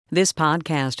This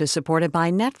podcast is supported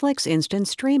by Netflix Instant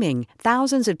Streaming.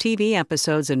 Thousands of TV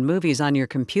episodes and movies on your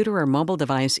computer or mobile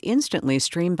device instantly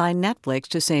streamed by Netflix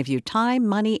to save you time,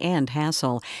 money, and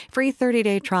hassle. Free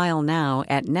 30-day trial now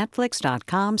at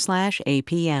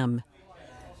netflix.com/APM.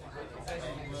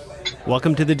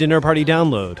 Welcome to the Dinner Party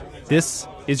Download. This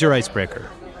is your icebreaker.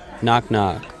 Knock,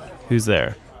 knock. Who's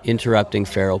there? Interrupting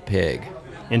feral pig.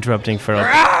 Interrupting feral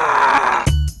pig.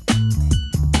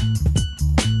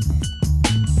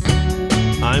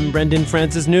 I'm Brendan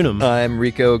Francis Noonan. I'm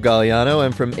Rico Galliano.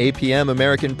 I'm from APM,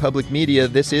 American Public Media.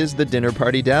 This is the Dinner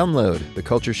Party Download, the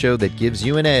culture show that gives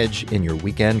you an edge in your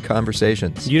weekend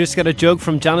conversations. You just got a joke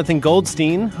from Jonathan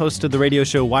Goldstein, host of the radio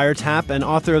show Wiretap and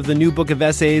author of the new book of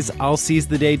essays, I'll Seize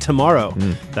the Day Tomorrow.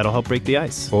 That'll help break the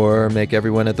ice. Or make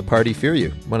everyone at the party fear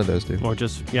you. One of those two. Or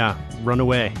just, run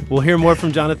away. We'll hear more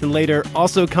from Jonathan later.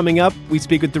 Also coming up, we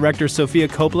speak with director Sofia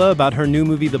Coppola about her new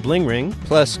movie, The Bling Ring.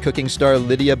 Plus, cooking star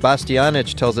Lydia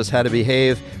Bastianich tells us how to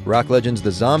behave. Rock legends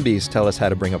The Zombies tell us how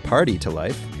to bring a party to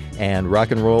life. And Rock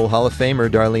and Roll Hall of Famer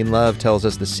Darlene Love tells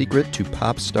us the secret to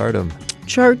pop stardom.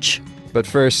 Church. But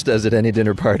first, as at any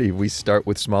dinner party, we start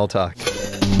with small talk.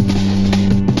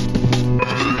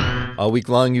 All week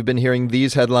long, you've been hearing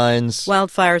these headlines.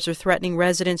 Wildfires are threatening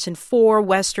residents in 4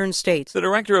 western states. The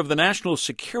director of the National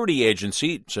Security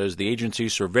Agency says the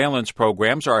agency's surveillance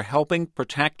programs are helping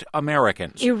protect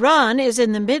Americans. Iran is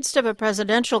in the midst of a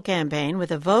presidential campaign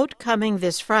with a vote coming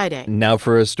this Friday. Now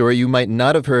for a story you might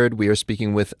not have heard, we are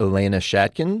speaking with Elena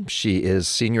Shatkin. She is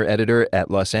senior editor at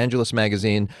Los Angeles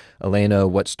Magazine. Elena,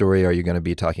 what story are you going to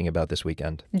be talking about this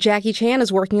weekend? Jackie Chan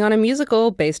is working on a musical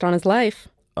based on his life.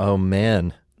 Oh,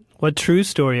 man. What true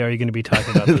story are you going to be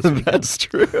talking about this weekend? That's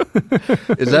true.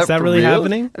 Is that really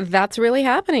happening? That's really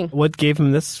happening. What gave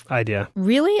him this idea?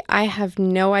 Really? I have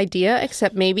no idea,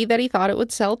 except maybe that he thought it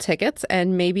would sell tickets,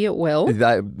 and maybe it will.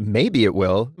 Maybe it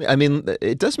will. I mean,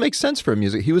 it does make sense for a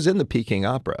music. He was in the Peking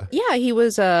Opera. Yeah, he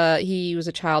was a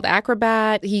child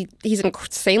acrobat. He's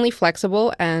insanely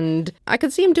flexible, and I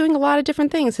could see him doing a lot of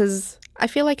different things. I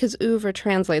feel like his oeuvre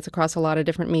translates across a lot of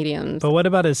different mediums. But what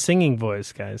about his singing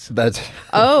voice, guys? We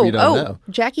don't know.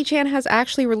 Jackie Chan has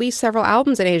actually released several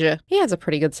albums in Asia. He has a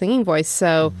pretty good singing voice,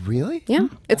 so... Really? Yeah.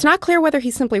 It's not clear whether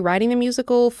he's simply writing the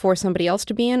musical for somebody else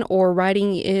to be in or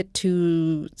writing it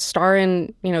to star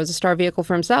in, as a star vehicle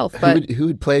for himself. But Who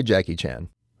would play Jackie Chan?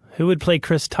 Who would play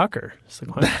Chris Tucker?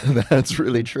 That's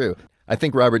really true. I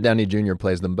think Robert Downey Jr.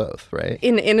 plays them both, right?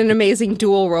 In an amazing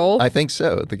dual role. I think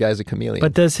so. The guy's a chameleon.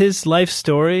 But does his life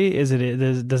story, does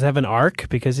it have an arc?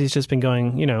 Because he's just been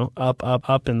going,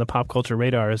 up in the pop culture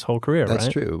radar his whole career, That's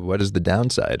right? true. What is the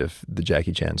downside of the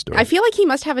Jackie Chan story? I feel like he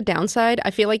must have a downside.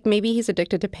 I feel like maybe he's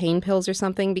addicted to pain pills or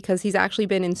something because he's actually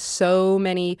been in so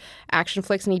many action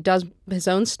flicks and he does his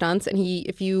own stunts. And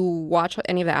if you watch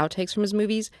any of the outtakes from his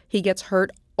movies, he gets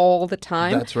hurt all the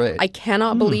time. That's right. I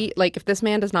cannot believe, if this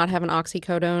man does not have an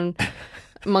oxycodone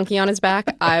monkey on his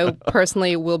back, I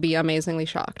personally will be amazingly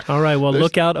shocked. All right, well,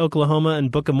 look out, Oklahoma and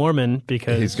Book of Mormon,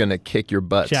 because... He's going to kick your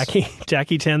butts.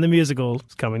 Jackie Chan the musical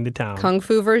is coming to town. Kung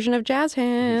Fu version of Jazz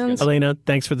Hands. Elena,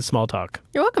 thanks for the small talk.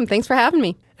 You're welcome. Thanks for having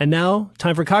me. And now,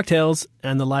 time for cocktails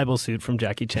and the libel suit from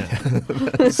Jackie Chan.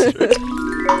 That's true.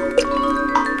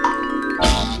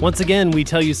 Once again, we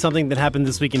tell you something that happened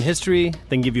this week in history,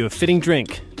 then give you a fitting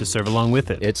drink to serve along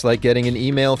with it. It's like getting an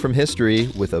email from history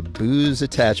with a booze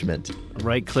attachment.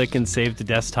 Right-click and save to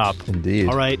desktop. Indeed.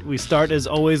 All right, we start as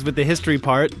always with the history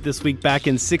part. This week back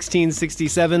in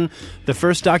 1667, the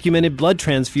first documented blood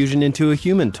transfusion into a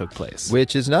human took place.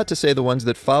 Which is not to say the ones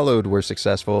that followed were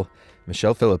successful.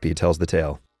 Michelle Philippi tells the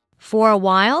tale. For a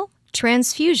while,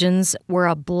 transfusions were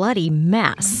a bloody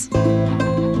mess.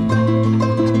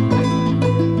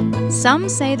 Some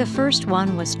say the first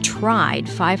one was tried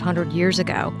 500 years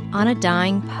ago on a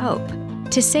dying pope.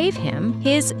 To save him,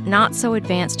 his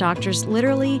not-so-advanced doctors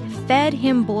literally fed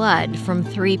him blood from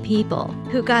 3 people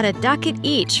who got a ducat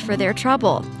each for their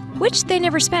trouble, which they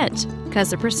never spent because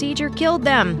the procedure killed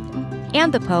them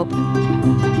and the pope.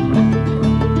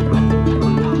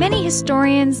 Many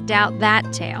historians doubt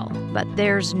that tale, but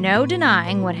there's no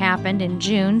denying what happened in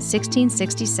June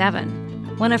 1667.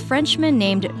 When a Frenchman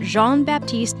named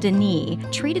Jean-Baptiste Denis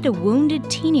treated a wounded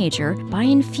teenager by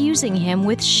infusing him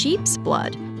with sheep's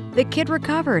blood. The kid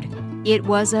recovered. It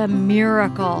was a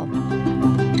miracle.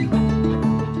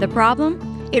 The problem?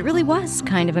 It really was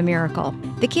kind of a miracle.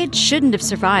 The kid shouldn't have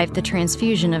survived the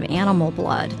transfusion of animal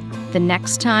blood. The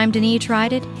next time Denis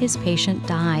tried it, his patient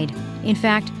died. In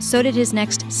fact, so did his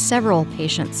next several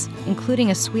patients, including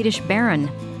a Swedish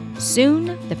baron.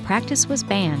 Soon, the practice was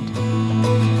banned.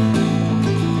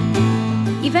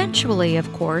 Eventually,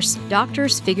 of course,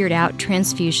 doctors figured out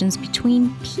transfusions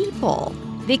between people.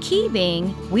 The key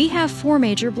being, we have 4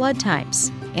 major blood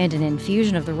types, and an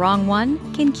infusion of the wrong one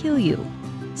can kill you.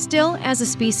 Still, as a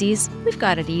species, we've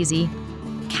got it easy.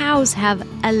 Cows have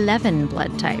 11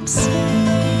 blood types.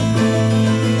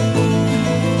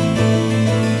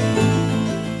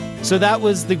 So that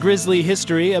was the grisly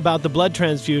history about the blood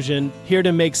transfusion. Here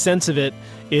to make sense of it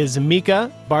is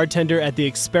Mika, bartender at the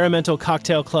Experimental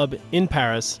Cocktail Club in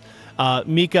Paris.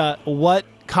 Mika, what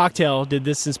cocktail did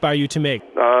this inspire you to make?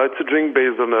 It's a drink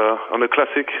based on a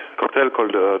classic cocktail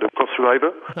called the Corpse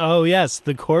Reviver. Oh, yes,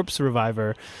 the Corpse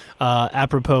Reviver,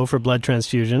 apropos for blood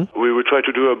transfusion. We will try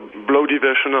to do a bloody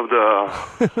version of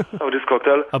of this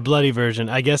cocktail. A bloody version.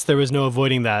 I guess there was no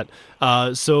avoiding that.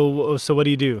 So what do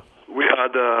you do? We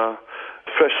had a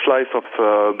fresh slice of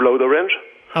blood orange.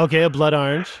 Okay, a blood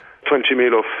orange. 20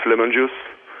 ml of lemon juice.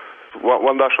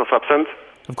 One dash of absinthe.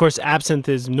 Of course, absinthe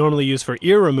is normally used for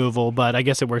ear removal, but I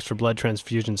guess it works for blood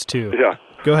transfusions too. Yeah.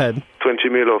 Go ahead. 20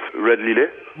 ml of red lillet.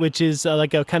 Which is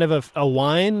like a kind of a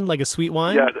wine, like a sweet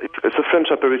wine? Yeah, it's a French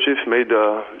aperitif made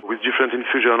with different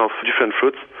infusion of different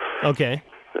fruits. Okay.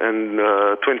 And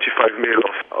 25 ml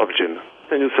of gin.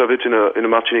 And you serve it in a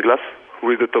martini glass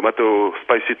with the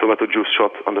spicy tomato juice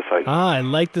shot on the side. Ah, I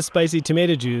like the spicy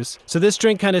tomato juice. So this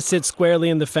drink kind of sits squarely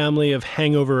in the family of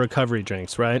hangover recovery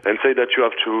drinks, right? And say that you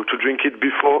have to drink it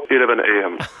before 11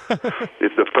 a.m.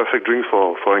 It's the perfect drink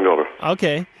for hangover.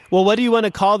 Okay. Well, what do you want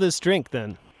to call this drink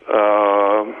then?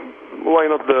 Why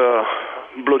not the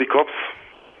bloody corpse?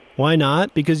 Why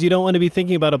not? Because you don't want to be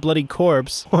thinking about a bloody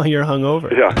corpse while you're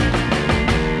hungover. Yeah.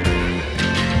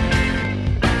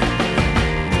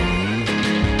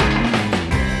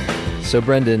 So,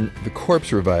 Brendan, the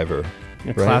Corpse Reviver.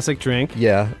 A classic drink.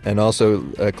 Yeah, and also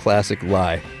a classic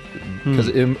lie. Because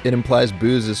it implies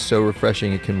booze is so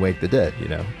refreshing it can wake the dead, you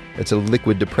know? It's a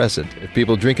liquid depressant. If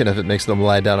people drink enough, it makes them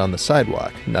lie down on the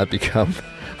sidewalk, not become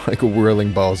like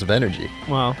whirling balls of energy.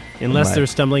 Well, unless they're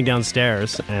stumbling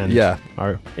downstairs and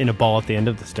are in a ball at the end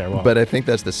of the stairwell. But I think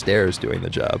that's the stairs doing the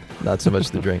job, not so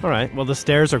much the drink. All right. Well, the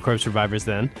stairs are corpse revivers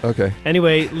then. Okay.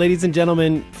 Anyway, ladies and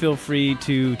gentlemen, feel free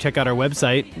to check out our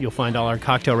website. You'll find all our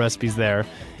cocktail recipes there.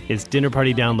 It's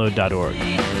dinnerpartydownload.org.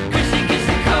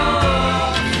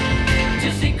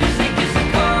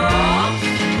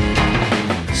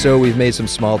 So we've made some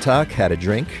small talk, had a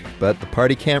drink, but the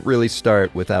party can't really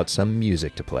start without some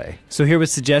music to play. So here with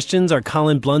suggestions are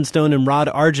Colin Blunstone and Rod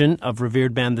Argent of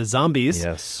revered band The Zombies.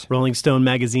 Yes. Rolling Stone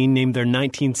magazine named their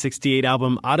 1968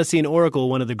 album Odyssey and Oracle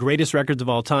one of the greatest records of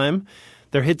all time.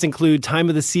 Their hits include Time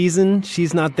of the Season,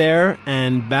 She's Not There,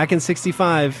 and back in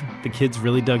 65, the kids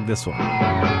really dug this one.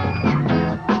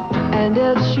 And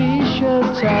if she should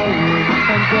tell you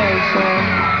I'm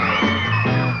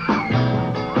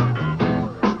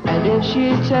and if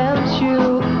she tells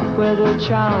you where the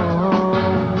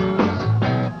charms,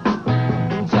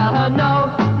 tell her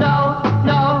no, no,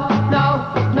 no, no,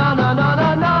 no, no, no, no,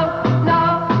 no, no,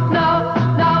 no,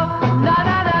 no,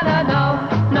 no, no,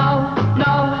 no, no,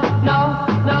 no,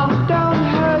 don't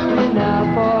hurt me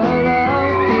now for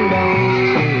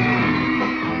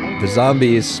love. The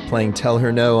Zombies playing Tell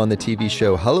Her No on the TV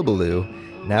show Hullabaloo.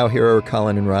 Now here are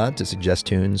Colin and Rod to suggest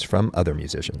tunes from other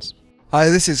musicians. Hi,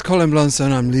 this is Colin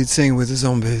Blunstone. I'm lead singer with the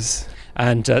Zombies.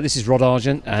 And this is Rod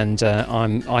Argent, and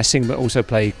I sing but also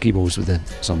play keyboards with the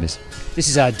Zombies. This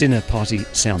is our dinner party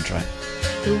soundtrack.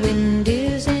 The wind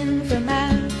is in from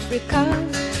Africa.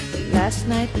 Last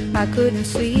night I couldn't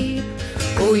sleep.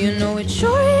 Oh, you know it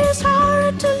sure is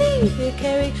hard to leave here,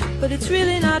 Carrie, but it's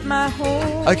really not my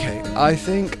home. Okay, I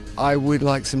think I would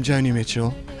like some Joni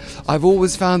Mitchell. I've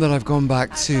always found that I've gone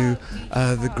back to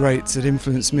the greats that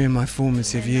influenced me in my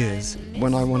formative years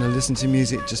when I want to listen to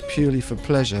music just purely for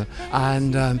pleasure.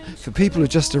 And for people who are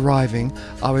just arriving,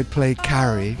 I would play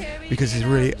Carrie because it's a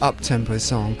really up-tempo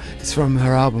song. It's from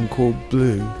her album called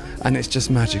Blue, and it's just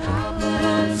magical.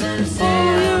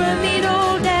 Oh, you're a mean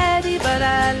old daddy, but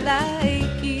I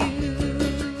like you.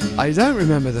 I don't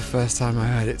remember the first time I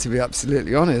heard it, to be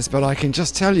absolutely honest, but I can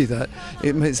just tell you that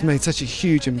it's made such a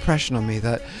huge impression on me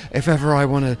that if ever I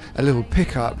want a little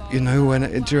pickup, you know,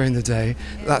 during the day,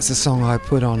 that's a song I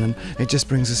put on and it just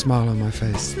brings a smile on my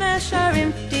face. Smash our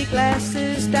empty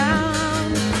glasses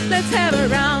down. Let's have a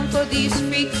round for these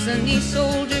freaks and these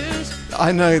soldiers.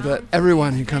 I know that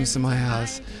everyone who comes to my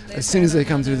house, as soon as they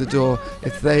come through the door,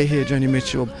 if they hear Joni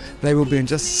Mitchell, they will be in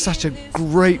just such a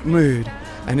great mood.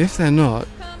 And if they're not,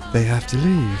 they have to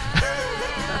leave.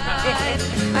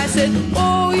 I said,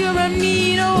 oh, you're a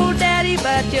mean old daddy,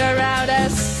 but you're out of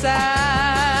sight.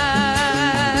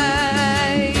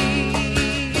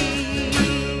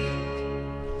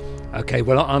 Okay,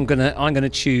 well, I'm gonna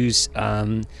choose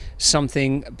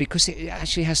something because it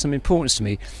actually has some importance to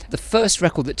me. The first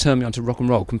record that turned me onto rock and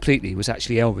roll completely was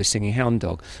actually Elvis singing Hound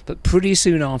Dog, but pretty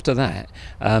soon after that,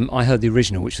 I heard the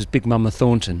original, which was Big Mama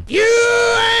Thornton. You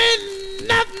ain't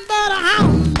nothing but a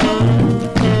hound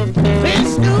dog. Been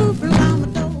snooping around the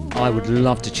door. I would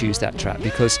love to choose that track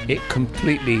because it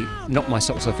completely knocked my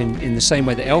socks off in the same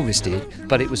way that Elvis did,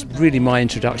 but it was really my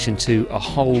introduction to a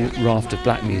whole raft of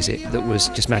black music that was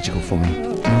just magical for me.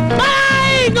 But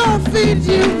I ain't gonna feed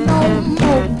you no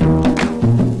more.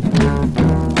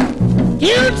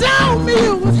 You told me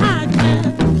you was high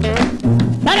class,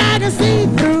 but I can see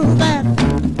through that.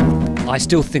 I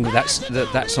still think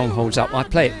that song holds up. I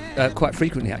play it quite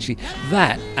frequently, actually.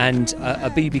 That and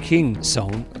a B.B. King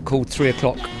song called 3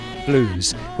 O'Clock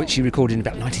Blues, which he recorded in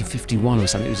about 1951 or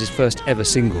something. It was his first ever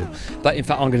single. But in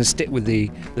fact, I'm going to stick with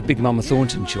the Big Mama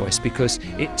Thornton choice because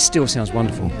it still sounds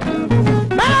wonderful.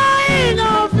 But I ain't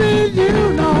gonna feed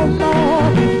you no more.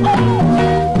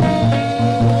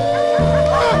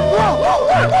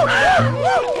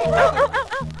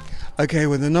 Okay,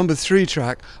 with the number 3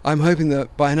 track, I'm hoping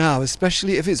that by now,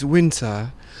 especially if it's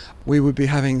winter, we would be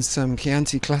having some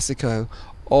Chianti Classico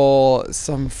or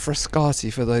some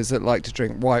Frascati for those that like to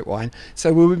drink white wine.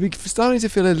 So we would be starting to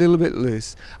feel a little bit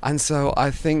loose. And so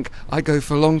I think I go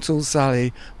for Long Tall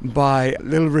Sally by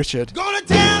Little Richard. Go to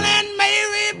town and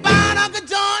Mary about Uncle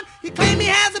John. He claimed he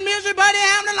has a misery, but he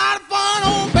having a lot of fun.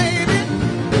 Oh, baby.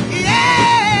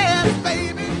 Yes,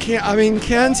 baby. I mean,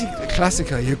 Chianti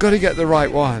Classico, you've got to get the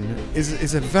right one.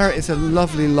 It's a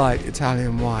lovely light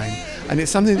Italian wine, and it's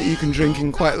something that you can drink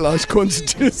in quite large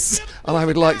quantities. And I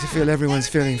would like to feel everyone's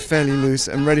feeling fairly loose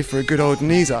and ready for a good old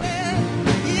knees up.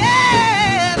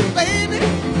 Yes, baby.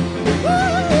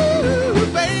 Woo,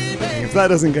 baby. If that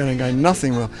doesn't go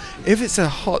nothing will. If it's a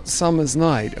hot summer's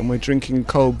night and we're drinking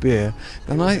cold beer,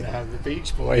 then We're gonna have the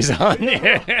Beach Boys on.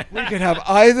 We could have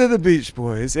either the Beach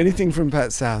Boys, anything from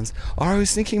Pet Sounds, or I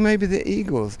was thinking maybe the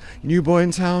Eagles. New Boy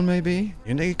in Town, maybe.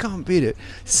 You know, you can't beat it.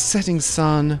 Setting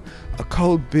sun, a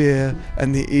cold beer,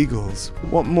 and the Eagles.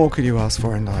 What more could you ask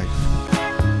for in life?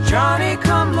 Johnny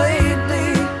come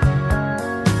lately,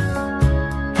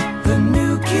 the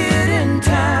new kid in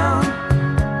town.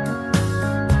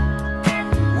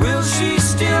 Will she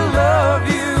still love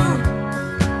you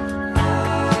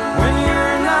when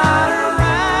you're not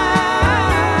around?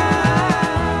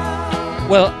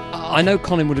 Well, I know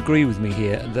Colin would agree with me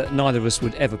here that neither of us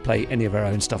would ever play any of our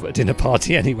own stuff at a dinner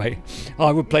party anyway.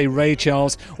 I would play Ray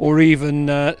Charles or even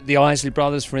the Isley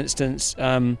Brothers, for instance.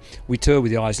 We toured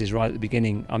with the Isleys right at the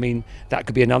beginning. I mean, that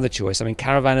could be another choice. I mean,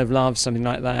 Caravan of Love, something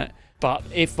like that. But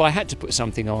if I had to put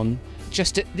something on,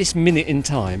 just at this minute in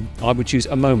time, I would choose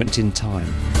A Moment in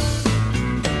Time.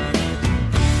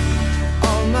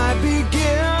 All my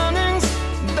beginnings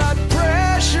that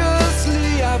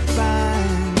preciously I find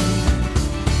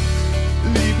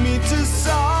lead me to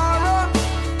sorrow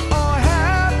or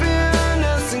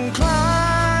happiness inclined.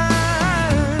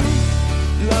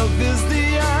 Love is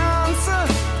the answer,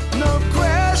 no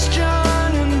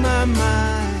question in my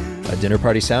mind. A dinner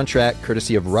party soundtrack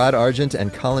courtesy of Rod Argent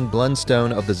and Colin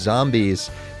Blunstone of the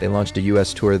Zombies. They launched a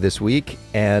U.S. tour this week,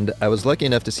 and I was lucky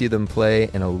enough to see them play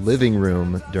in a living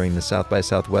room during the South by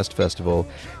Southwest Festival.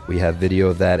 We have video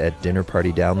of that at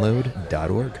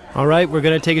dinnerpartydownload.org. All right, we're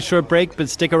going to take a short break, but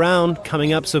stick around.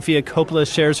 Coming up, Sofia Coppola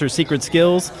shares her secret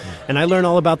skills, and I learn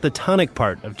all about the tonic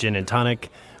part of gin and tonic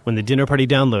when the Dinner Party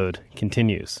Download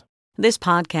continues. This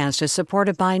podcast is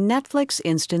supported by Netflix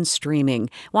Instant Streaming.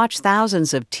 Watch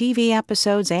thousands of TV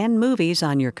episodes and movies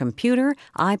on your computer,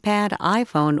 iPad,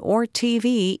 iPhone, or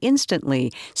TV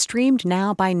instantly. Streamed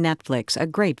now by Netflix, a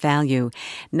great value.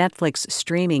 Netflix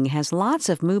Streaming has lots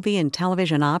of movie and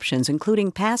television options,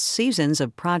 including past seasons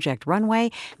of Project Runway,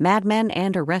 Mad Men,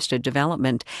 and Arrested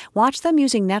Development. Watch them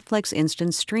using Netflix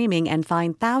Instant Streaming and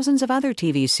find thousands of other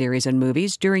TV series and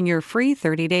movies during your free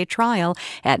 30-day trial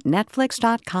at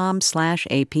netflix.com/APM.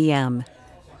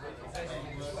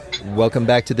 Welcome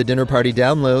back to the Dinner Party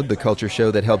Download, the culture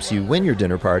show that helps you win your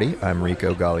dinner party. I'm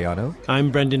Rico Galliano.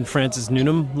 I'm Brendan Francis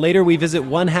Noonan. Later, we visit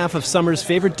one half of summer's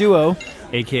favorite duo,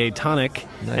 a.k.a. Tonic.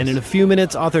 Nice. And in a few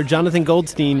minutes, author Jonathan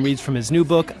Goldstein reads from his new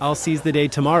book, I'll Seize the Day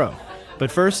Tomorrow.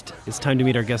 But first, it's time to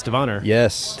meet our guest of honor.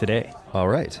 Yes. Today. All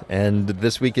right. And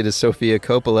this week it is Sofia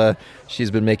Coppola.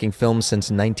 She's been making films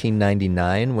since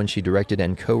 1999 when she directed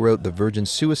and co-wrote The Virgin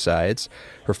Suicides.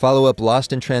 Her follow-up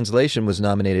Lost in Translation was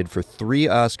nominated for 3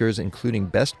 Oscars, including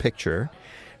Best Picture.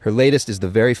 Her latest is the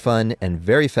very fun and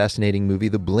very fascinating movie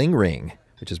The Bling Ring,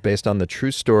 which is based on the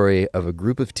true story of a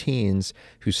group of teens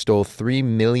who stole $3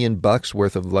 million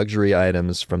worth of luxury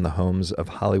items from the homes of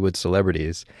Hollywood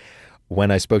celebrities. When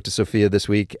I spoke to Sofia this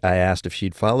week, I asked if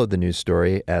she'd followed the news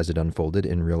story as it unfolded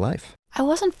in real life. I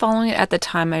wasn't following it at the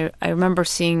time. I remember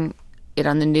seeing it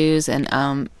on the news and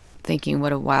thinking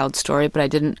what a wild story, but I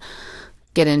didn't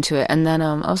get into it. And then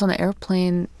I was on the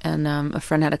airplane and a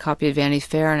friend had a copy of Vanity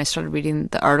Fair and I started reading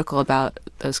the article about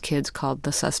those kids called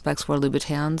The Suspects Wore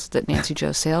Louboutins that Nancy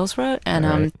Jo Sales wrote.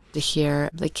 And to hear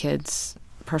the kids'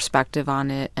 perspective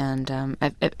on it, and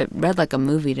it read like a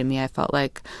movie to me. I felt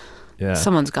like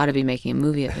someone's got to be making a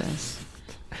movie of this.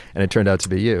 And it turned out to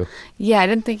be you. Yeah, I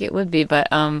didn't think it would be, but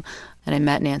and I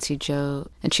met Nancy Jo,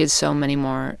 and she had so many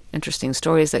more interesting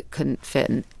stories that couldn't fit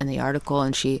in the article,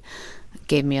 and she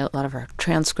gave me a lot of her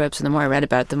transcripts, and the more I read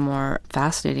about it, the more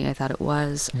fascinating I thought it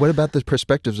was. What about the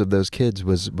perspectives of those kids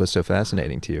was so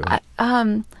fascinating to you?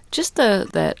 Just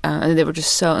that they were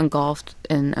just so engulfed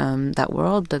in that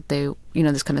world that they,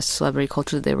 this kind of celebrity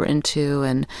culture that they were into,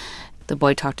 and the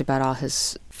boy talked about all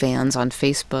his fans on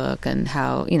Facebook and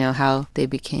how they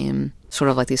became sort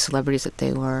of like these celebrities that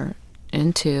they were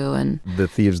into. And the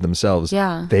thieves themselves,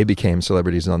 they became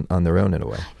celebrities on their own in a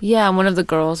way. Yeah, and one of the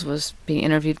girls was being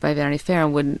interviewed by Vanity Fair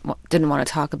and didn't want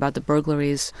to talk about the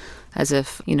burglaries as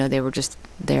if, they were just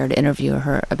there to interview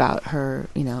her about her,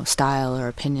 style or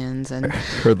opinions and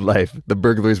her life. The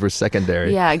burglaries were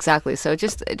secondary. Yeah, exactly. So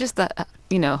just that,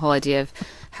 whole idea of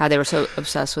how they were so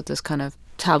obsessed with this kind of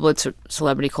tabloid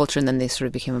celebrity culture, and then they sort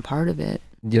of became a part of it.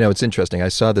 It's interesting. I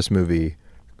saw this movie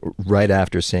right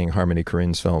after seeing Harmony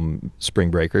Korine's film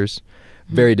Spring Breakers.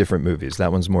 Very different movies.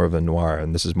 That one's more of a noir,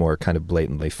 and this is more kind of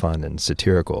blatantly fun and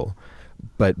satirical.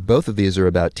 But both of these are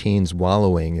about teens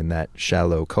wallowing in that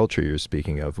shallow culture you're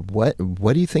speaking of. What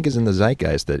do you think is in the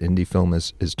zeitgeist that indie film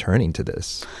is turning to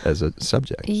this as a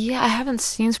subject? Yeah, I haven't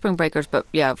seen Spring Breakers, but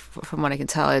yeah, from what I can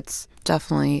tell, it's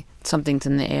definitely something's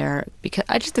in the air. Because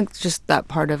I just think just that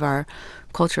part of our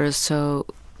culture is so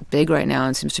big right now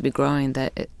and seems to be growing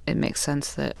that it makes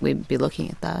sense that we'd be looking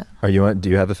at that. Do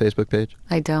you have a Facebook page?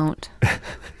 I don't.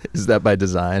 Is that by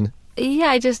design? Yeah,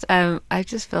 I just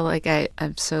feel like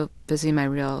I'm so busy in my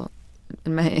real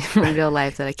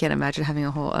life that I can't imagine having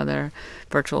a whole other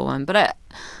virtual one. But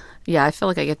I feel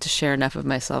like I get to share enough of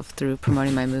myself through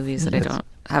promoting my movies that I don't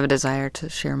have a desire to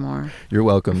share more. You're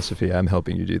welcome, Sofia. I'm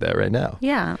helping you do that right now.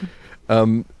 Yeah.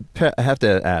 I have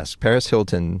to ask, Paris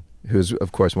Hilton, who's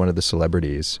of course one of the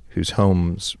celebrities whose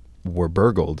homes were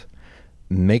burgled,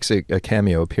 makes a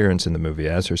cameo appearance in the movie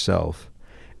as herself.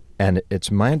 And it's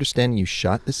my understanding you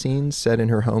shot the scenes set in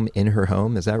her home.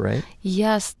 Is that right?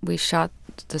 Yes, we shot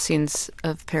the scenes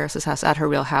of Paris's house at her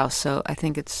real house. So I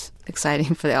think it's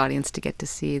exciting for the audience to get to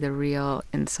see the real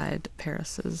inside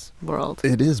Paris's world.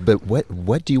 It is, but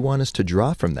what do you want us to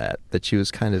draw from that she was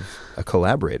kind of a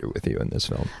collaborator with you in this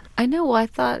film? I know. Well, I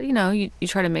thought, you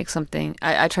try to make something,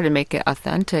 I try to make it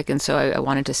authentic. And so I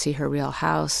wanted to see her real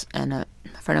house. And a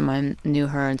friend of mine knew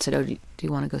her and said, do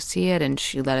you want to go see it? And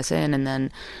she let us in. And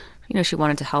then she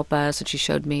wanted to help us, and she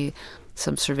showed me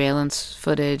some surveillance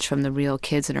footage from the real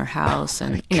kids in her house.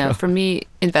 And, for me,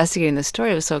 investigating this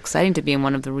story, it was so exciting to be in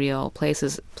one of the real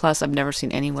places. Plus, I've never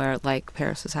seen anywhere like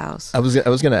Paris's house. I was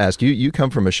going to ask, you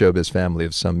come from a showbiz family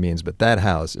of some means, but that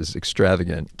house is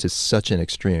extravagant to such an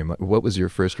extreme. What was your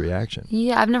first reaction?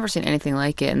 Yeah, I've never seen anything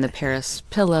like it. And the Paris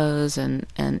pillows, and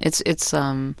it's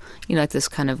like this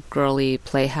kind of girly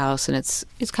playhouse, and it's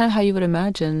kind of how you would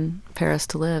imagine Paris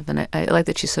to live. And I like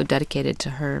that she's so dedicated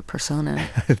to her persona.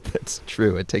 That's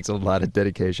true. It takes a lot of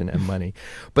dedication and money.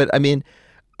 But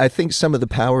I think some of the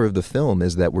power of the film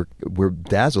is that we're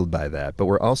dazzled by that, but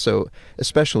we're also,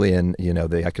 especially in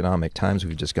the economic times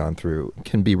we've just gone through,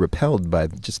 can be repelled by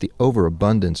just the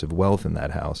overabundance of wealth in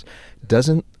that house.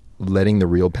 Doesn't letting the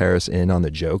real Paris in on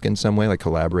the joke in some way, like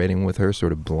collaborating with her,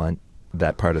 sort of blunt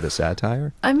that part of the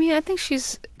satire? I think she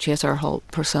has her whole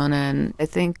persona, and I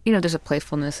think there's a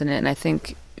playfulness in it, and I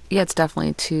think it's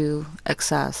definitely to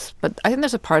excess. But I think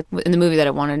there's a part in the movie that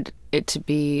I wanted it to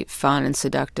be fun and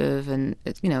seductive, and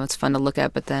it's fun to look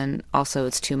at, but then also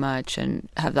it's too much, and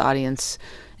have the audience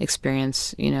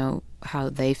experience how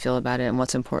they feel about it and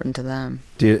what's important to them.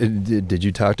 Did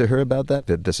you talk to her about that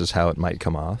this is how it might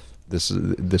come off?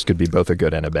 This could be both a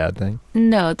good and a bad thing?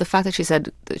 No, the fact that she said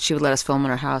that she would let us film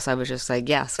in her house, I was just like,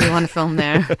 yes, we want to film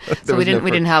there. So we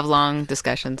didn't have long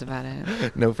discussions about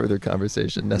it. No further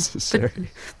conversation necessary.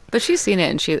 But she's seen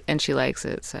it and she likes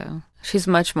it, so she's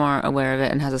much more aware of it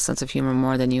and has a sense of humor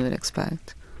more than you would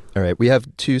expect. All right, we have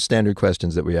 2 standard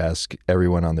questions that we ask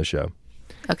everyone on the show.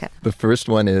 Okay. The first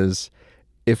one is,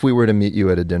 if we were to meet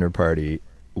you at a dinner party,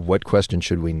 what question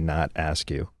should we not ask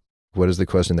you? What is the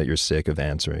question that you're sick of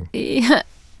answering?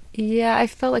 Yeah, I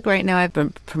feel like right now I've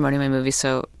been promoting my movie,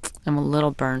 so I'm a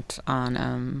little burnt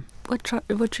on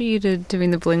what drew you to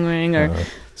doing the bling ring? Or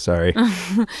sorry.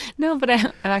 No, but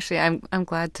I'm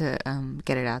glad to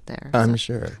get it out there. I'm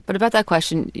sure. But about that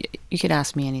question, you could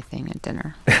ask me anything at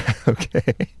dinner.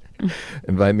 Okay.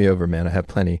 Invite me over, man. I have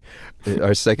plenty.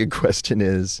 Our second question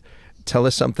is, tell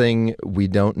us something we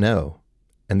don't know.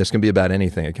 And this can be about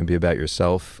anything. It can be about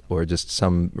yourself or just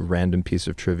some random piece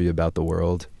of trivia about the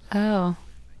world. Oh,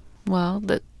 well,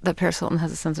 that Paris Hilton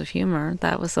has a sense of humor.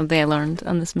 That was something I learned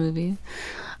on this movie.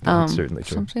 That's certainly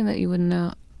true. Something that you wouldn't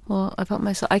know. Well, about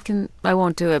myself, I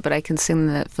won't do it, but I can sing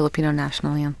the Filipino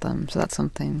national anthem. So that's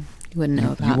something you wouldn't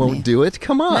know about me. You won't do it?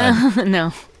 Come on.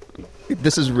 No.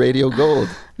 This is Radio Gold.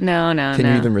 No. Can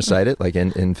you even recite it, like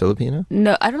in Filipino?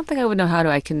 No, I don't think I would know how to.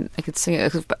 I could sing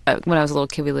it. When I was a little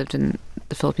kid, we lived in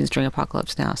the Philippines during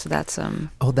Apocalypse Now, so that's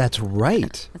Oh, that's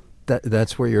right.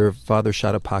 That's where your father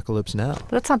shot Apocalypse Now.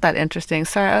 That's not that interesting.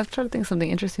 Sorry, I was trying to think of something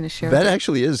interesting to share. That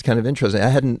actually is kind of interesting.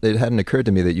 It hadn't occurred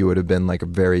to me that you would have been like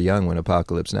very young when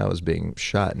Apocalypse Now was being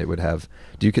shot, and it would have.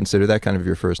 Do you consider that kind of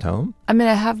your first home? I mean,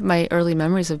 I have my early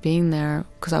memories of being there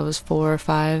because I was 4 or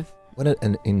 5. What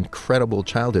an incredible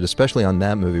childhood, especially on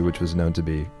that movie, which was known to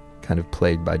be kind of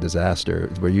plagued by disaster.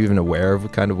 Were you even aware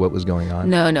of kind of what was going on?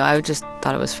 No, I just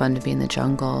thought it was fun to be in the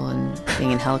jungle and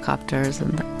being in helicopters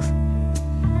and things.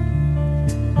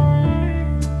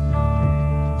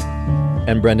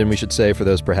 And Brendan, we should say, for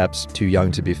those perhaps too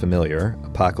young to be familiar,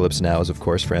 Apocalypse Now is, of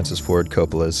course, Francis Ford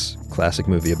Coppola's classic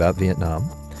movie about Vietnam.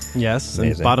 Yes,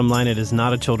 Amazing. And bottom line, it is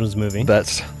not a children's movie.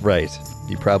 That's right.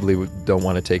 You probably don't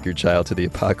want to take your child to the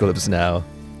Apocalypse Now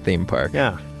theme park.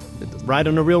 Yeah. Ride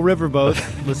on a real riverboat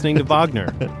listening to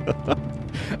Wagner.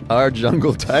 Our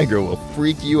jungle tiger will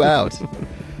freak you out.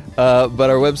 But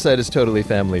our website is totally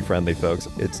family friendly, folks.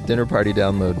 It's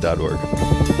dinnerpartydownload.org.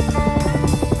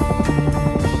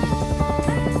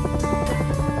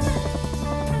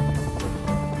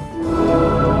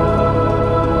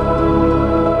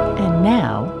 And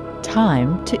now,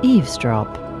 time to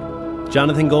eavesdrop.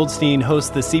 Jonathan Goldstein hosts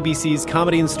the CBC's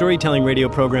comedy and storytelling radio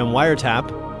program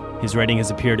Wiretap. His writing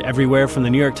has appeared everywhere from the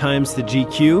New York Times to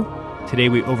GQ. Today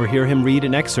we overhear him read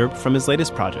an excerpt from his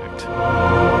latest project.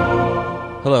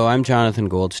 Hello, I'm Jonathan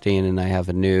Goldstein, and I have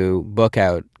a new book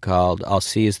out called I'll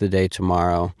Seize the Day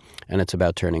Tomorrow, and it's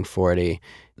about turning 40.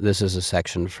 This is a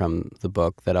section from the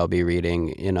book that I'll be reading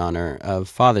in honor of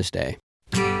Father's Day.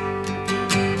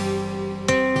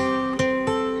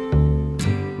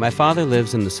 My father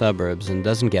lives in the suburbs and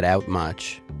doesn't get out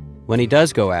much. When he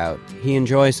does go out, he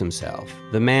enjoys himself.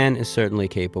 The man is certainly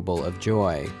capable of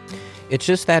joy. It's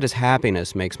just that his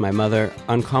happiness makes my mother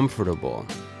uncomfortable.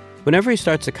 Whenever he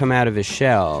starts to come out of his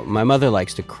shell, my mother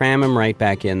likes to cram him right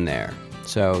back in there.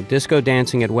 So disco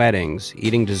dancing at weddings,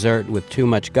 eating dessert with too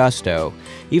much gusto,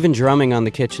 even drumming on the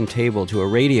kitchen table to a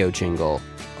radio jingle,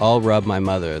 all rub my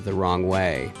mother the wrong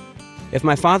way. If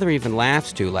my father even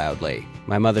laughs too loudly,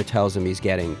 my mother tells him he's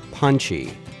getting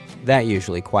punchy. That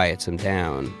usually quiets him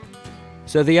down.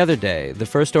 So the other day, the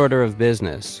first order of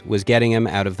business was getting him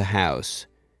out of the house.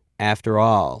 After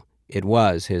all, it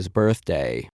was his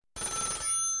birthday.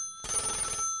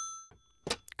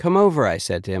 Come over, I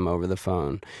said to him over the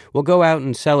phone. We'll go out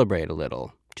and celebrate a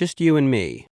little. Just you and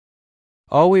me.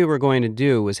 All we were going to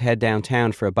do was head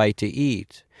downtown for a bite to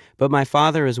eat, but my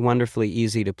father is wonderfully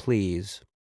easy to please.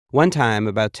 One time,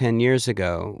 about 10 years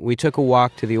ago, we took a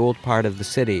walk to the old part of the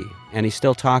city, and he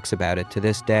still talks about it to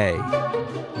this day.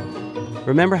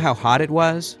 Remember how hot it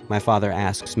was? My father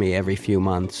asks me every few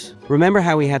months. Remember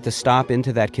how we had to stop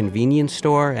into that convenience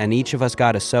store and each of us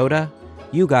got a soda?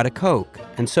 You got a Coke,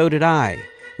 and so did I.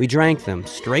 We drank them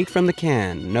straight from the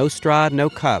can, no straw, no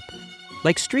cup,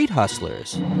 like street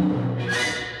hustlers.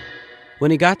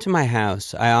 When he got to my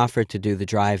house, I offered to do the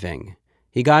driving.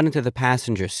 He got into the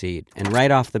passenger seat, and right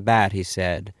off the bat he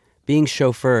said, "Being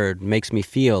chauffeured makes me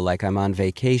feel like I'm on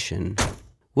vacation."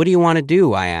 "What do you want to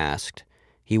do?" I asked.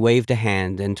 He waved a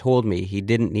hand and told me he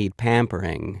didn't need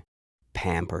pampering.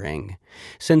 Pampering.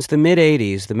 Since the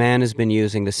mid-'80s, the man has been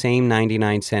using the same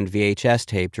 99-cent VHS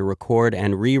tape to record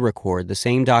and re-record the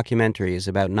same documentaries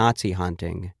about Nazi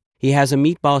hunting. He has a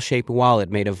meatball-shaped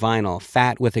wallet made of vinyl,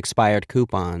 fat with expired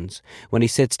coupons. When he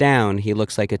sits down, he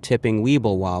looks like a tipping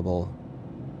weeble wobble.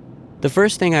 The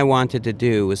first thing I wanted to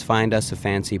do was find us a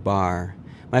fancy bar.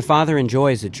 My father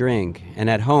enjoys a drink, and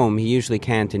at home he usually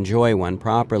can't enjoy one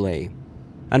properly.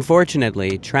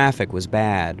 Unfortunately, traffic was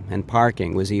bad, and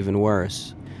parking was even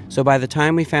worse. So by the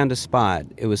time we found a spot,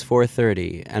 it was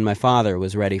 4:30, and my father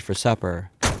was ready for supper.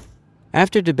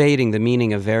 After debating the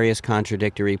meaning of various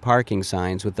contradictory parking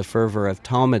signs with the fervor of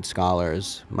Talmud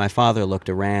scholars, my father looked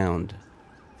around.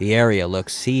 "The area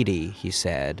looks seedy," he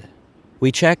said.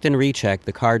 We checked and rechecked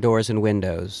the car doors and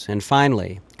windows, and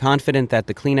finally, confident that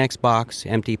the Kleenex box,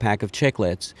 empty pack of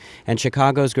chiclets, and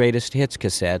Chicago's Greatest Hits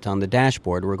cassette on the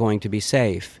dashboard were going to be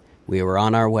safe. We were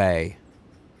on our way.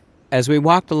 As we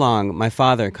walked along, my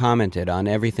father commented on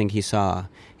everything he saw,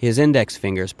 his index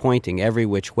fingers pointing every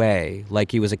which way,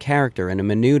 like he was a character in a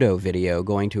Menudo video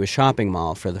going to a shopping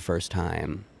mall for the first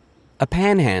time. A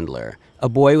panhandler, a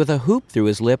boy with a hoop through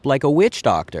his lip like a witch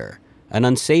doctor, an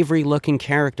unsavory-looking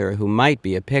character who might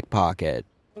be a pickpocket.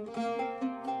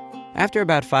 After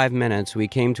about 5 minutes, we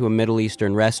came to a Middle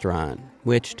Eastern restaurant,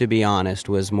 which, to be honest,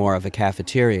 was more of a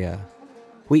cafeteria.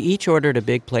 We each ordered a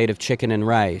big plate of chicken and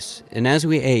rice, and as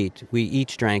we ate, we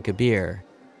each drank a beer.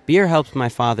 Beer helped my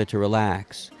father to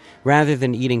relax. Rather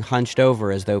than eating hunched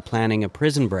over as though planning a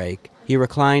prison break, he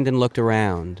reclined and looked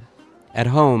around. At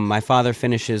home, my father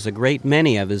finishes a great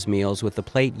many of his meals with the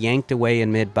plate yanked away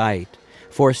in mid-bite,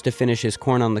 forced to finish his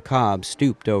corn on the cob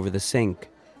stooped over the sink.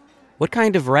 "What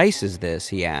kind of rice is this?"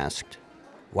 he asked.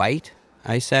 "White,"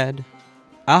 I said.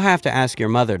 "I'll have to ask your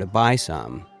mother to buy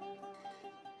some."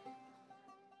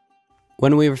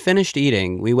 When we were finished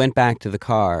eating, we went back to the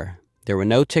car. There were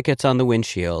no tickets on the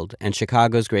windshield, and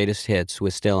Chicago's Greatest Hits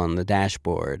was still on the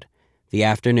dashboard. The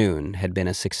afternoon had been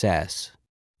a success.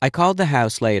 I called the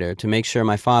house later to make sure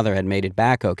my father had made it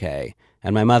back okay,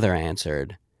 and my mother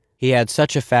answered. "He had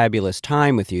such a fabulous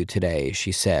time with you today,"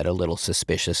 she said a little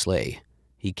suspiciously.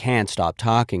 "He can't stop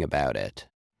talking about it."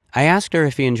 I asked her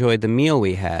if he enjoyed the meal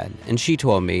we had, and she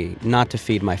told me not to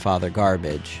feed my father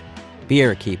garbage.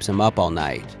 Beer keeps him up all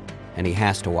night, and he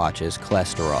has to watch his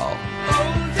cholesterol.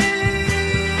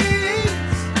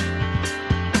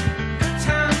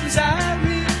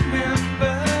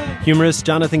 Humorist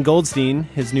Jonathan Goldstein,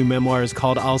 his new memoir is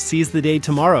called I'll Seize the Day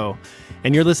Tomorrow,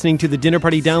 and you're listening to the Dinner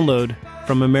Party Download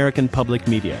from American Public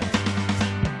Media.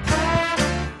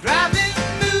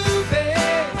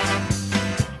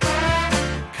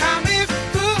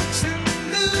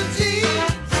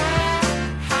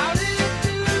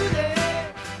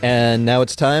 And now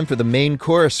it's time for the main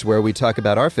course where we talk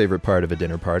about our favorite part of a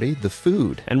dinner party, the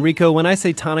food. And Rico, when I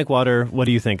say tonic water, what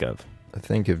do you think of? I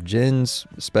think of gin's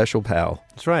special pal.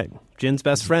 That's right. Gin's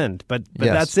best friend. But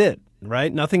Yes. That's it,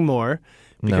 right? Nothing more.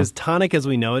 Because tonic, as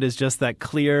we know it, is just that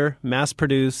clear,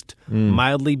 mass-produced,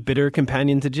 mildly bitter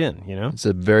companion to gin, you know? It's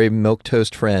a very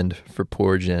milquetoast friend for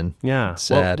poor gin. Yeah.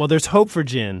 Sad. Well, there's hope for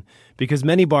gin because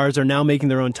many bars are now making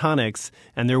their own tonics,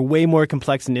 and they're way more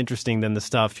complex and interesting than the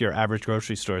stuff your average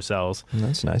grocery store sells.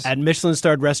 That's nice. At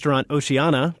Michelin-starred restaurant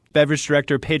Oceana, beverage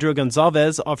director Pedro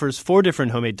Gonzalez offers 4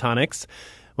 different homemade tonics.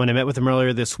 When I met with him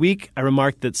earlier this week, I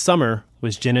remarked that summer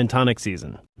was gin and tonic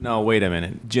season. No, wait a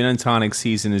minute. Gin and tonic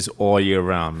season is all year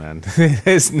round, man.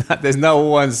 There's no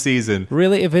one season.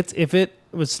 Really? If it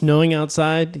was snowing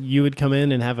outside, you would come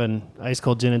in and have an ice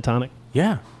cold gin and tonic?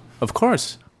 Yeah, of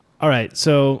course. All right,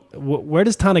 so where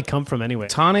does tonic come from anyway?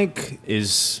 Tonic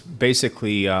is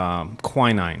basically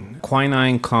quinine.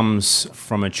 Quinine comes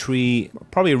from a tree,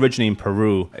 probably originating in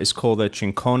Peru. It's called the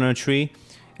chinchona tree.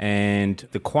 And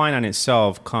the quinine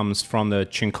itself comes from the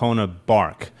chinchona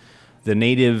bark. The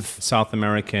native South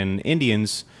American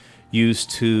Indians used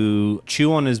to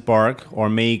chew on this bark or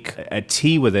make a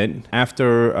tea with it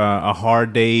after a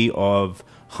hard day of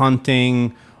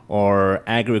hunting or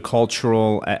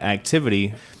agricultural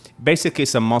activity. Basically,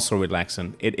 it's a muscle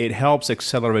relaxant. It helps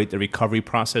accelerate the recovery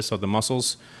process of the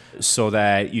muscles so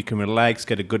that you can relax,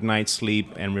 get a good night's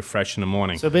sleep, and refresh in the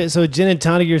morning. So gin and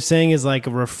tonic, you're saying, is like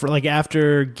like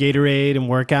after Gatorade and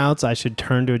workouts, I should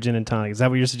turn to a gin and tonic. Is that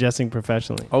what you're suggesting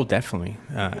professionally? Oh, definitely.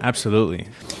 Absolutely.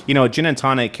 You know, gin and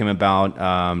tonic came about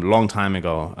a long time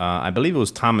ago. I believe it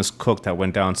was Thomas Cook that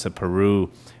went down to Peru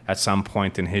at some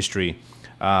point in history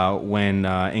when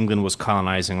England was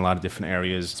colonizing a lot of different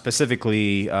areas,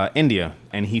 specifically India.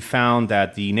 And he found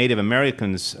that the Native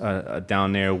Americans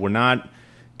down there were not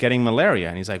getting malaria.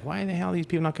 And he's like, why the hell are these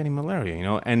people not getting malaria? You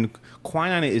know, and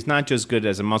quinine is not just good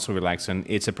as a muscle relaxant,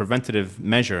 it's a preventative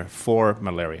measure for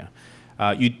malaria.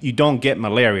 You don't get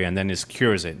malaria and then this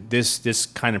cures it. This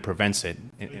kind of prevents it.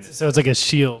 So it's like a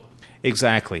shield.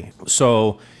 Exactly.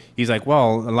 So he's like,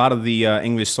 well, a lot of the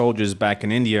English soldiers back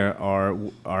in India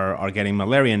are getting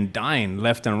malaria and dying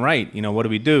left and right. You know, what do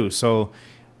we do? So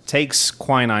takes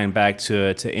quinine back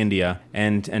to India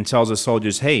and tells the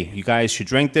soldiers, hey, you guys should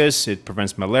drink this. It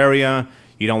prevents malaria.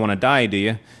 You don't want to die, do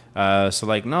you? So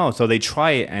like, no. So they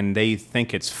try it and they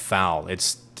think it's foul.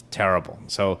 It's terrible.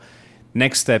 So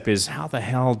next step is, how the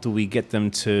hell do we get them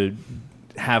to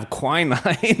have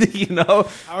quinine, you know?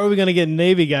 How are we going to get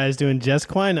Navy guys doing just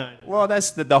quinine? Well,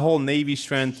 that's the whole Navy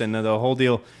strength and the whole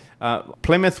deal.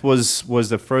 Plymouth was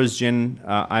the first gin,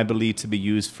 I believe, to be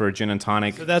used for gin and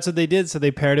tonic. So that's what they did? So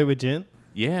they paired it with gin?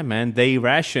 Yeah, man. They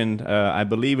rationed, I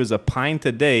believe, it was a pint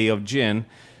a day of gin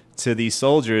to these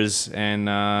soldiers, and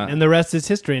the rest is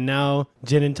history. Now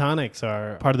gin and tonics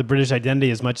are part of the British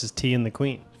identity as much as tea and the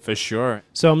Queen. For sure.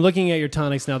 So I'm looking at your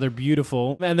tonics now. They're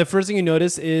beautiful. And the first thing you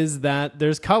notice is that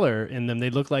there's color in them. They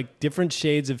look like different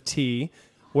shades of tea.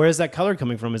 Where is that color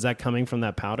coming from? Is that coming from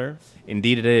that powder?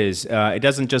 Indeed it is. It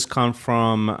doesn't just come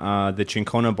from the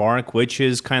cinchona bark, which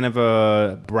is kind of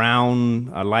a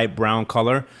light brown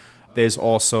color. There's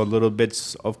also little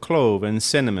bits of clove and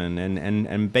cinnamon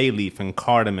and bay leaf and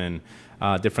cardamom,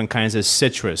 different kinds of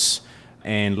citrus,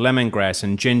 and lemongrass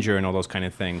and ginger and all those kind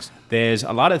of things. There's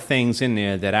a lot of things in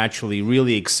there that actually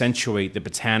really accentuate the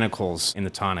botanicals in the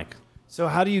tonic. So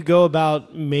how do you go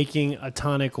about making a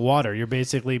tonic water? You're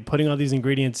basically putting all these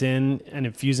ingredients in and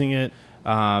infusing it?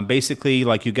 Basically,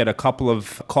 like you get a couple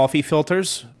of coffee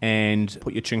filters and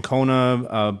put your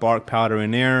cinchona bark powder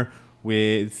in there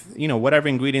with, whatever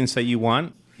ingredients that you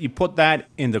want. You put that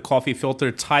in the coffee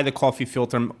filter, tie the coffee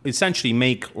filter, essentially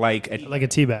make like a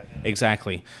tea bag.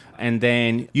 Exactly. And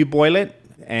then you boil it,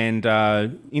 and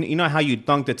you know how you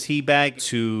dunk the tea bag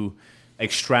to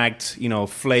extract,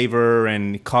 flavor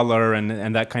and color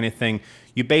and that kind of thing.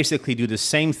 You basically do the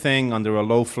same thing under a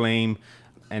low flame,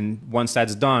 and once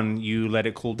that's done, you let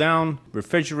it cool down,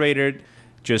 refrigerate it,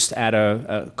 just add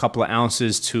a couple of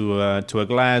ounces to a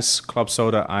glass, club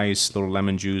soda, ice, little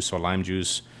lemon juice or lime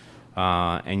juice,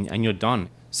 and you're done.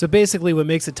 So basically what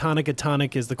makes a tonic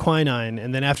is the quinine,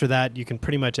 and then after that you can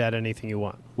pretty much add anything you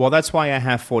want. Well, that's why I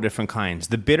have 4 different kinds.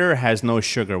 The bitter has no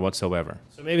sugar whatsoever.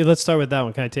 So maybe let's start with that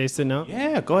one. Can I taste it now?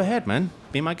 Yeah, go ahead, man.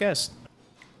 Be my guest.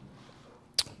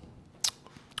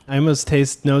 I almost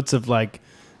taste notes of like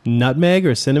nutmeg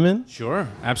or cinnamon. Sure,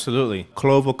 absolutely.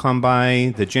 Clove will come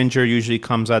by. The ginger usually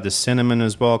comes out. The cinnamon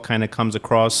as well kind of comes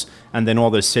across. And then all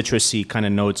the citrusy kind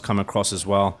of notes come across as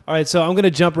well. All right, so I'm going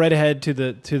to jump right ahead to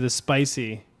the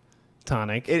spicy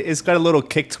tonic. It's got a little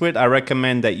kick to it. I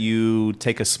recommend that you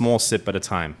take a small sip at a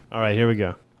time. All right, here we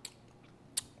go.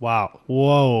 Wow.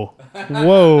 Whoa.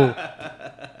 Whoa.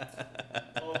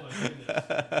 Oh, my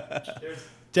goodness. There's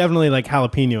definitely like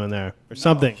jalapeno in there or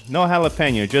something. No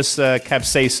jalapeno, just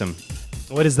capsaicin.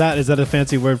 What is that? Is that a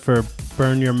fancy word for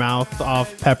burn your mouth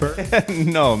off pepper?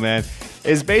 No, man.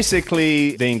 It's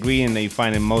basically the ingredient that you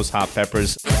find in most hot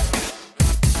peppers.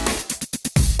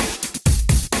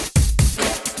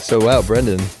 So, wow,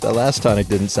 Brendan, that last tonic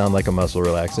didn't sound like a muscle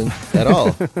relaxant at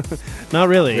all. Not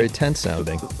really. Very tense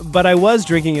sounding. But I was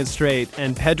drinking it straight,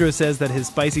 and Pedro says that his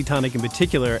spicy tonic in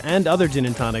particular, and other gin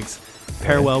and tonics,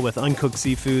 pair well with uncooked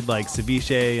seafood like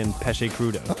ceviche and pesce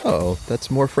crudo. Oh,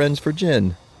 that's more friends for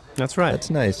gin. That's right. That's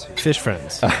nice. Fish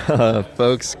friends.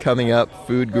 Folks, coming up,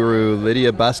 food guru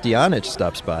Lydia Bastianich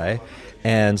stops by,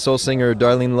 and soul singer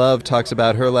Darlene Love talks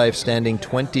about her life standing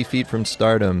 20 feet from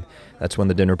stardom. That's when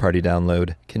the Dinner Party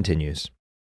Download continues.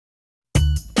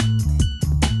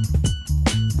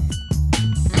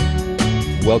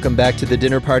 Welcome back to the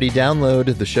Dinner Party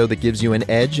Download, the show that gives you an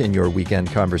edge in your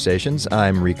weekend conversations.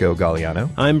 I'm Rico Galliano.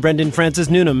 I'm Brendan Francis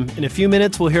Newnham. In a few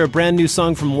minutes, we'll hear a brand new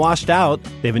song from Washed Out.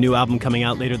 They have a new album coming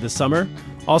out later this summer.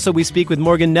 Also, we speak with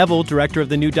Morgan Neville, director of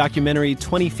the new documentary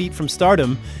 20 Feet from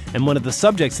Stardom, and one of the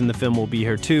subjects in the film will be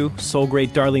here too, soul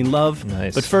great Darlene Love.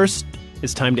 Nice. But first,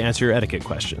 it's time to answer your etiquette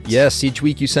questions. Yes, each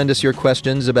week you send us your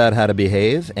questions about how to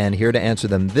behave, and here to answer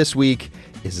them this week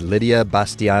is Lydia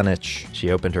Bastianich. She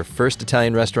opened her first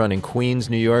Italian restaurant in Queens,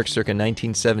 New York, circa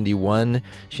 1971.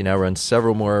 She now runs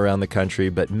several more around the country,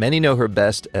 but many know her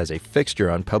best as a fixture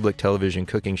on public television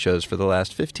cooking shows for the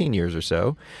last 15 years or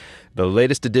so. The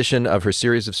latest edition of her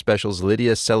series of specials,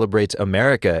 Lydia Celebrates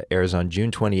America, airs on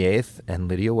June 28th. And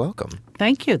Lydia, welcome.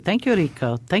 Thank you. Thank you,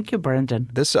 Rico. Thank you, Brendan.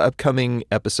 This upcoming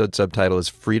episode subtitle is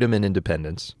Freedom and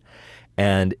Independence.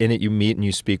 And in it, you meet and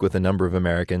you speak with a number of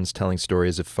Americans telling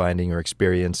stories of finding or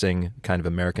experiencing kind of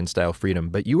American-style freedom.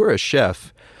 But you were a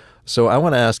chef, so I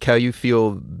want to ask how you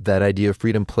feel that idea of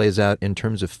freedom plays out in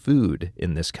terms of food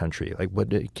in this country. Like,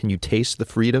 what can you taste the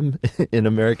freedom in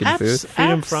American food?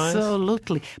 Freedom fries?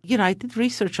 Absolutely. I did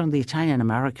research on the Italian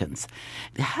Americans.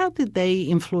 How did they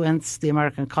influence the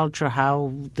American culture?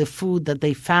 How the food that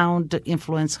they found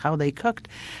influenced how they cooked?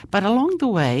 But along the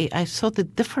way, I saw the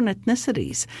different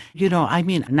ethnicities. Now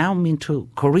I'm into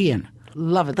Korean.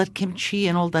 Love it. That kimchi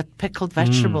and all that pickled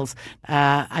vegetables.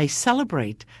 I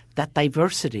celebrate that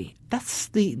diversity. That's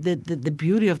the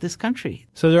beauty of this country.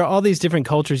 So there are all these different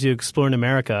cultures you explore in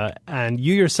America, and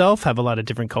you yourself have a lot of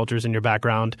different cultures in your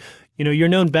background. You're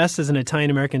known best as an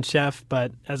Italian-American chef,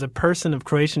 but as a person of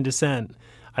Croatian descent,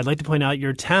 I'd like to point out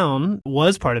your town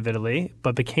was part of Italy,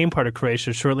 but became part of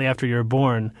Croatia shortly after you were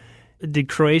born. Did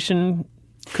Croatian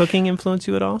cooking influence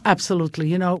you at all? Absolutely.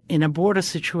 You know, in a border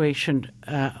situation,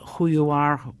 who you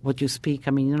are, what you speak.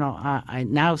 I mean, you know, I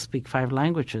now speak 5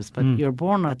 languages, but you're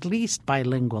born at least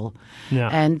bilingual. Yeah.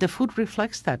 And the food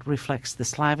reflects that, reflects the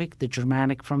Slavic, the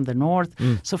Germanic from the north.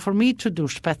 So for me to do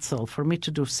spätzle, for me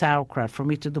to do sauerkraut, for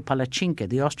me to do palatschinke,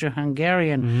 the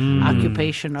Austro-Hungarian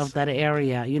occupation of that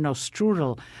area, you know,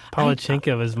 strudel.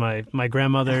 Palatschinke was my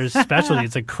grandmother's specialty.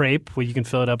 It's a crepe where you can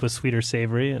fill it up with sweet or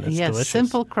savory, and it's delicious.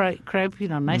 Simple crepe, you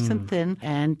know, nice and thin.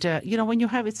 And, you know, when you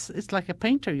have it's like a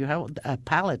painter. You have a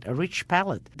palette, a rich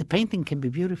palette. The painting can be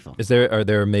beautiful. Are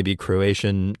there maybe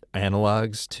Croatian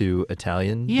analogs to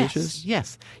Italian dishes?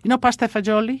 Yes. You know pasta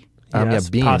fagioli? Yes,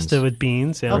 beans. Pasta with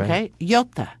beans. Yeah. Okay.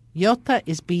 Jota. Jota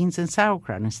is beans and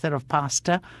sauerkraut. Instead of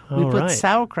pasta, we put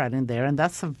sauerkraut in there, and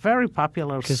that's a very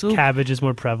popular soup. Because cabbage is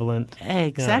more prevalent.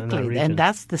 Exactly, and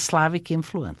that's the Slavic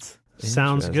influence.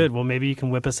 Sounds good. Well, maybe you can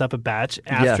whip us up a batch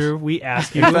after we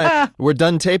ask you. In fact, we're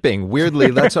done taping. Weirdly,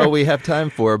 that's all we have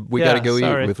time for. We got to go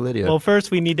eat with Lydia. Well,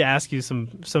 first we need to ask you some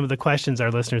of the questions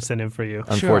our listeners sent in for you.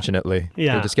 Unfortunately.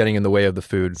 Yeah. They're just getting in the way of the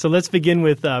food. So let's begin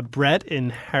with Brett in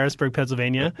Harrisburg,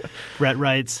 Pennsylvania. Brett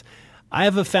writes, I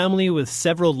have a family with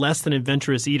several less than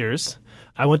adventurous eaters.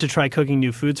 I want to try cooking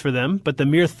new foods for them, but the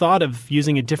mere thought of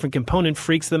using a different component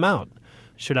freaks them out.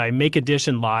 Should I make a dish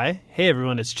and lie, hey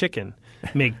everyone, it's chicken?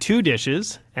 Make 2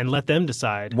 dishes and let them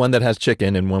decide. One that has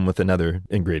chicken and one with another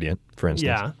ingredient, for instance.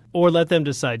 Yeah. Or let them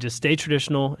decide. Just stay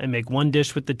traditional and make 1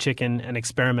 dish with the chicken and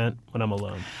experiment when I'm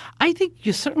alone. I think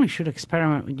you certainly should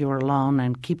experiment when you're alone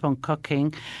and keep on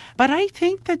cooking. But I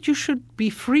think that you should be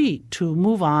free to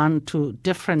move on to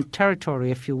different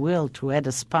territory, if you will, to add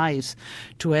a spice,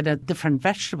 to add different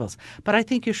vegetables. But I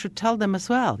think you should tell them as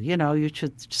well. You know, you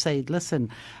should say, listen,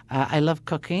 I love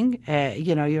cooking.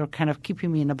 You know, you're kind of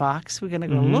keeping me in a box. We're going to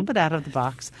go a little bit out of the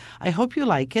box. I hope you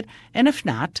like it. And if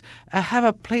not, have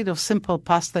a plate of simple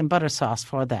pasta and butter sauce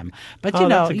for them. But you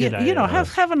know,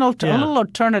 have a little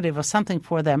alternative or something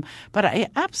for them. But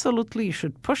absolutely, you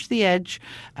should push the edge.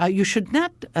 You should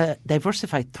not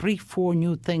diversify 3-4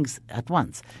 new things at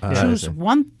once. Choose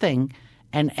one thing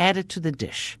and add it to the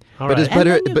dish. But it's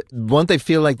better. But won't they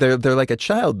feel like they're like a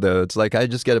child though? It's like I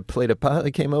just get a plate of pasta.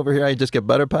 I came over here. I just get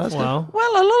butter pasta. Well,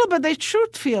 a little bit. They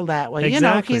should feel that way.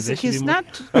 Exactly. You know, he's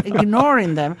not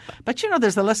ignoring them. But you know,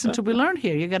 there's a lesson to be learned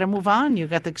here. You got to move on. You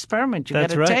got to experiment. You got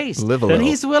to taste. Live a little. And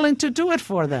he's willing to do it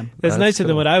for them. That's nicer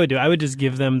than what I would do. I would just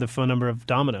give them the phone number of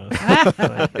Domino's.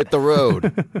 Hit the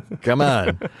road. Come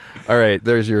on. All right.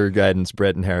 There's your guidance,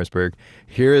 Brett in Harrisburg.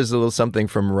 Here is a little something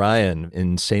from Ryan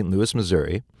in St. Louis,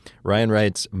 Missouri. Ryan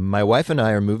writes, my wife and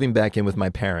I are moving back in with my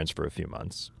parents for a few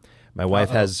months. My wife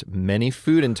has many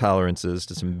food intolerances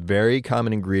to some very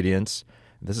common ingredients.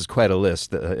 This is quite a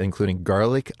list, including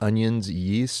garlic, onions,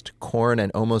 yeast, corn,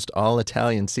 and almost all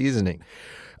Italian seasoning.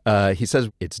 He says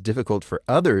it's difficult for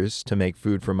others to make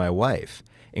food for my wife,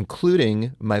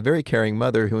 including my very caring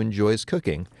mother who enjoys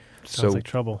cooking. Sounds like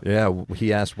trouble. Yeah,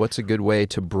 he asked, what's a good way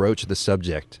to broach the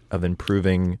subject of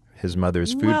improving his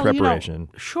mother's food preparation? You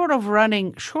know, short of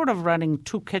running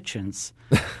 2 kitchens,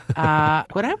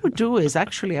 what I would do is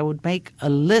actually I would make a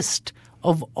list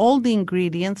of all the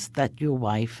ingredients that your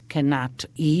wife cannot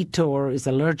eat or is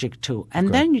allergic to.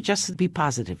 And then you just be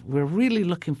positive. We're really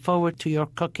looking forward to your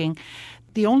cooking.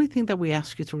 The only thing that we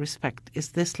ask you to respect is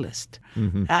this list.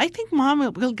 I think Mom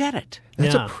will get it.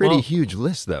 That's a pretty huge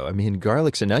list, though. I mean,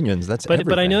 garlics and onions, that's everything.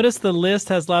 But I noticed the list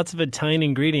has lots of Italian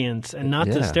ingredients, and not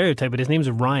to stereotype, but his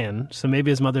name's Ryan, so maybe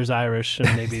his mother's Irish,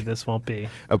 and maybe this won't be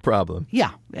a problem.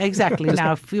 Yeah, exactly.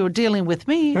 Now, if you're dealing with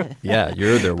me... yeah,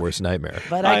 you're their worst nightmare.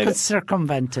 But I could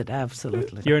circumvent it,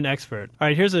 absolutely. You're an expert. All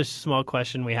right, here's a small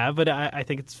question we have, but I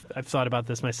think I've thought about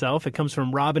this myself. It comes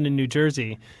from Robin in New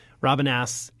Jersey. Robin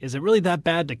asks, is it really that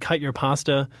bad to cut your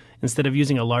pasta instead of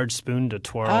using a large spoon to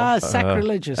twirl?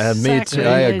 Sacrilegious. Me too.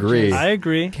 I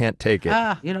agree. Can't take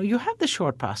it. You know, you have the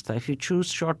short pasta. If you choose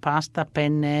short pasta,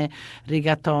 penne,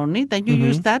 rigatoni, then you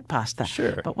use that pasta.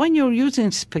 Sure. But when you're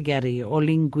using spaghetti or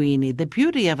linguine, the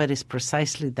beauty of it is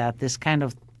precisely that, this kind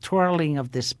of twirling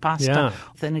of this pasta,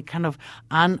 then it kind of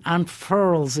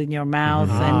unfurls in your mouth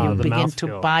and you begin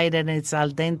to bite and it's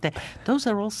al dente. Those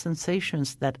are all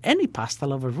sensations that any pasta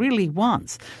lover really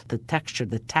wants. The texture,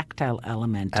 the tactile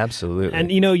element. Absolutely.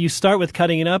 And, you know, you start with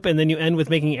cutting it up and then you end with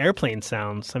making airplane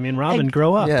sounds. I mean, Robin,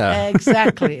 grow up. Yeah.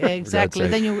 Exactly.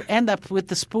 Then you end up with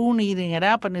the spoon eating it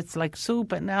up and it's like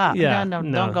soup. And no,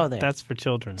 don't go there. That's for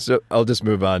children. So I'll just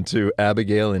move on to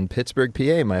Abigail in Pittsburgh,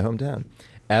 PA, my hometown.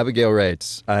 Abigail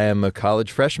writes, I am a college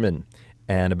freshman,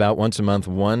 and about once a month,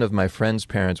 one of my friend's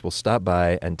parents will stop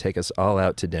by and take us all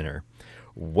out to dinner.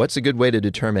 what's a good way to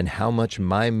determine how much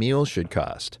my meal should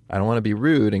cost? I don't want to be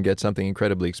rude and get something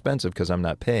incredibly expensive because I'm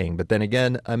not paying. But then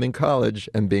again, I'm in college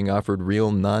and being offered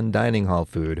real non-dining hall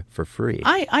food for free.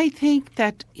 I think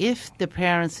that if the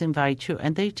parents invite you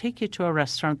and they take you to a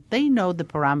restaurant, they know the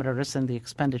parameters and the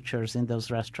expenditures in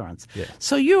those restaurants. Yeah.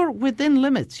 So you're within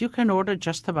limits. You can order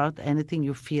just about anything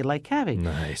you feel like having.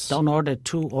 Nice. Don't order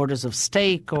 2 orders of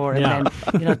steak or and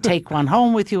then take one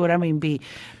home with you, whatever it may be.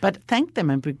 But thank them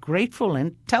and be grateful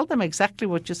and tell them exactly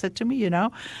what you said to me,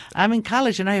 I'm in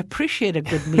college and I appreciate a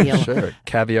good meal. Sure.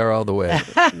 Caviar all the way.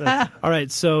 All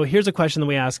right, so here's a question that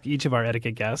we ask each of our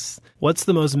etiquette guests. What's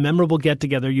the most memorable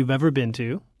get-together you've ever been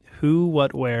to? Who,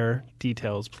 what, where?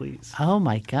 Details, please. Oh,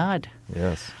 my God.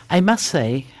 Yes. I must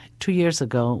say, 2 years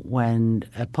ago when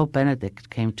Pope Benedict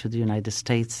came to the United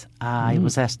States, I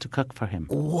was asked to cook for him.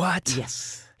 What?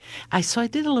 Yes. I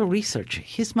did a little research.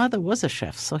 His mother was a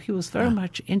chef, so he was very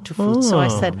much into food. So I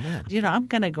said, I'm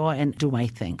going to go and do my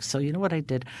thing. So you know what I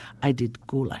did? I did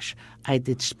goulash. I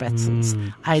did spätzles.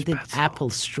 I did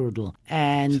apple strudel.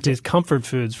 And these comfort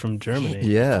foods from Germany.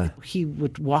 Yeah. He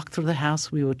would walk through the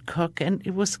house. We would cook. And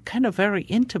it was kind of very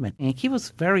intimate. And he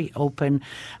was very open.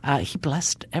 He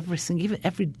blessed everything, even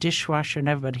every dishwasher and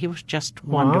everybody. He was just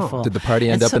wonderful. Did the party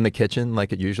end up in the kitchen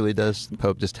like it usually does? The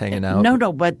Pope just hanging out?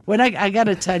 No. But when I got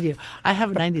to tell you, I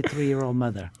have a 93-year-old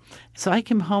mother. So I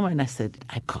came home and I said,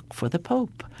 I cook for the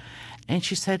Pope. And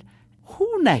she said,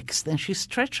 who next? And she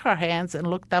stretched her hands and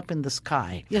looked up in the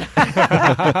sky.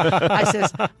 I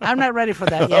says, I'm not ready for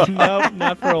that yet. No,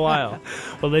 not for a while.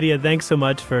 Well, Lydia, thanks so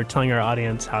much for telling our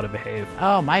audience how to behave.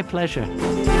 Oh, my pleasure.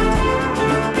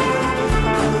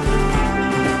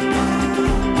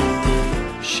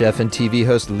 Chef and TV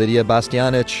host Lydia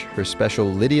Bastianich. Her special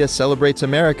Lydia Celebrates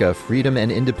America, Freedom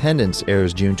and Independence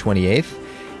airs June 28th.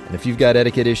 And if you've got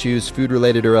etiquette issues,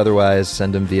 food-related or otherwise,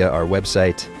 send them via our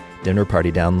website,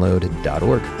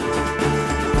 dinnerpartydownload.org.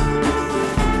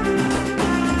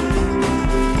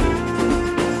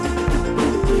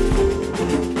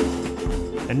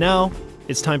 And now,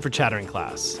 it's time for Chattering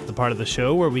Class, the part of the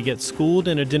show where we get schooled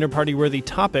in a dinner party-worthy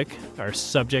topic. Our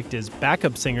subject is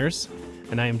backup singers,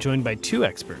 and I am joined by 2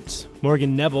 experts.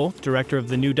 Morgan Neville, director of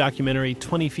the new documentary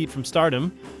 20 Feet from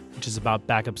Stardom, which is about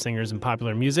backup singers in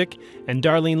popular music, and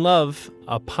Darlene Love,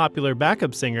 a popular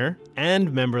backup singer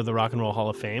and member of the Rock and Roll Hall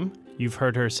of Fame. You've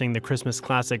heard her sing the Christmas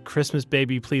classic, Christmas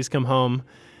Baby, Please Come Home.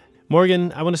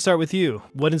 Morgan, I want to start with you.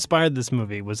 What inspired this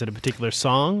movie? Was it a particular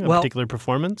song, a particular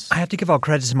performance? I have to give all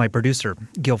credit to my producer,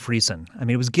 Gil Friesen. I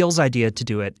mean, it was Gil's idea to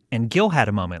do it, and Gil had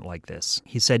a moment like this.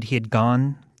 He said he had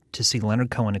gone to see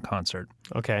Leonard Cohen in concert.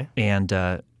 Okay. And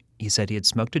he said he had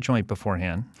smoked a joint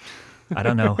beforehand. I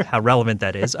don't know how relevant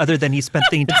that is, other than he spent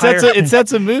the entire... It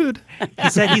sets a mood. He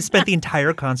said he spent the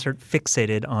entire concert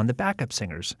fixated on the backup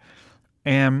singers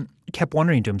and kept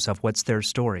wondering to himself, what's their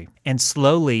story? And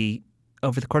slowly,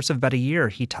 over the course of about a year,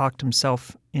 he talked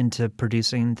himself into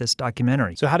producing this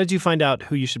documentary. So how did you find out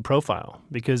who you should profile?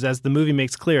 Because as the movie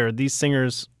makes clear, these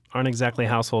singers aren't exactly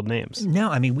household names. No,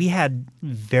 I mean, we had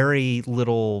very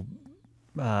little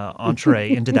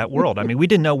entree into that world. I mean, we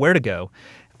didn't know where to go.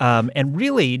 And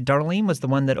really, Darlene was the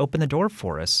one that opened the door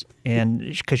for us, and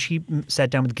because she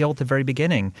sat down with Gil at the very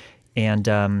beginning and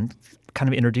kind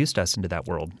of introduced us into that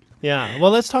world. Yeah. Well,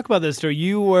 let's talk about this story.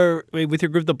 You were, with your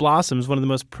group, The Blossoms, one of the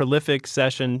most prolific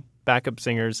session backup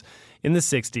singers in the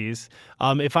 60s.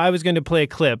 If I was going to play a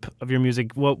clip of your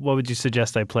music, what would you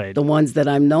suggest I played? The ones that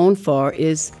I'm known for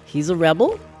is He's a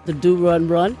Rebel, The Do Run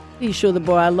Run, He's Sure the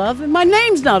Boy I Love, and my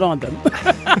name's not on them.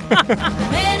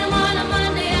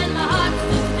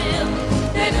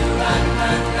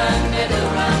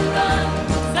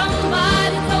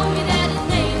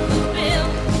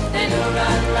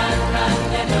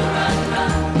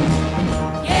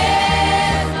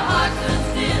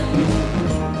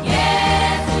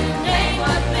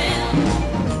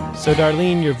 So,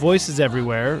 Darlene, your voice is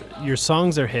everywhere, your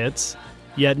songs are hits,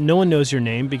 yet no one knows your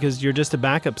name because you're just a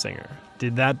backup singer.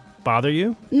 Did that bother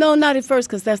you? No, not at first,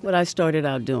 because that's what I started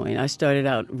out doing. I started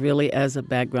out really as a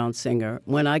background singer.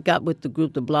 When I got with the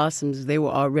group The Blossoms, they were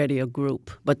already a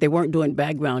group, but they weren't doing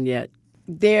background yet.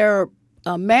 Their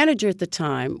manager at the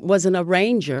time was an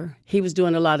arranger. He was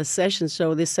doing a lot of sessions,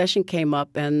 so this session came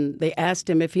up, and they asked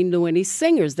him if he knew any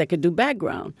singers that could do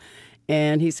background.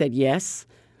 And he said yes.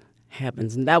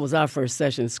 Happens. And that was our first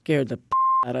session. Scared the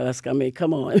out of us. I mean,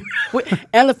 come on.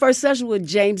 And the first session with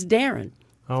James Darren.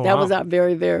 Oh, that wow. was our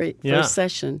very, very first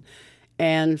session.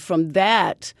 And from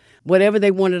that, whatever they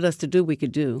wanted us to do, we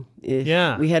could do.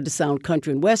 We had to sound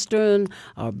country and western,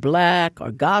 or black,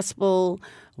 or gospel,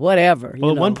 whatever.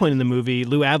 Well, at one point in the movie,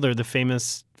 Lou Adler, the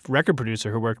famous record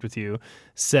producer who worked with you,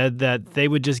 said that they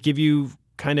would just give you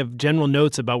kind of general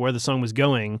notes about where the song was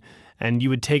going, and you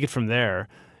would take it from there.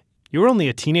 You were only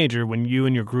a teenager when you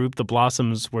and your group, the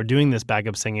Blossoms, were doing this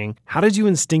backup singing. How did you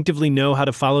instinctively know how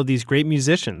to follow these great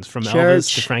musicians, from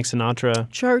Elvis to Frank Sinatra?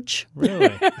 Church.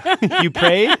 Really? You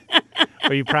prayed?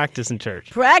 Or you practiced in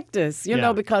church? Practice, you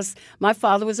know, because my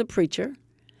father was a preacher,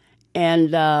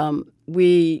 and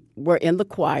we were in the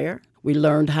choir. We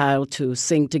learned how to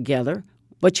sing together,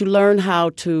 but you learn how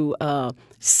to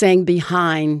sing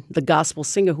behind the gospel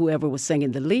singer, whoever was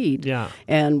singing the lead. Yeah.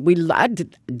 And I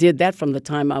did that from the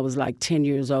time I was like 10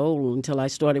 years old until I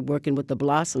started working with the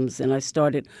Blossoms, and I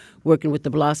started working with the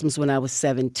Blossoms when I was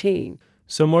 17.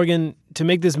 So, Morgan, to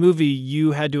make this movie,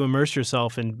 you had to immerse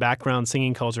yourself in background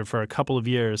singing culture for a couple of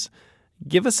years.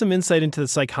 Give us some insight into the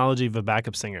psychology of a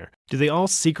backup singer. Do they all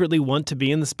secretly want to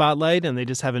be in the spotlight and they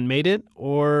just haven't made it?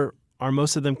 Or are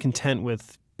most of them content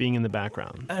with being in the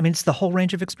background? I mean, it's the whole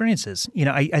range of experiences. You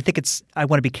know, I think I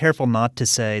want to be careful not to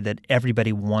say that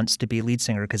everybody wants to be a lead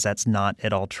singer, because that's not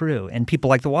at all true. And people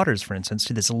like the Waters, for instance,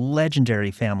 to this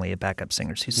legendary family of backup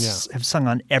singers who have sung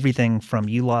on everything from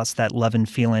You Lost That Lovin'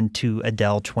 Feelin' to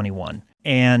Adele 21.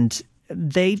 And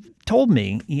they told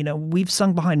me, you know, we've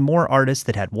sung behind more artists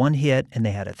that had one hit and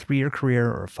they had a 3-year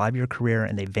career or a 5-year career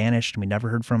and they vanished and we never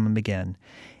heard from them again.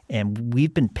 And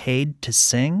we've been paid to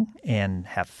sing and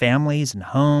have families and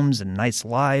homes and nice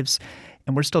lives,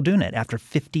 and we're still doing it. After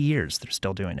 50 years, they're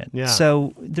still doing it. Yeah.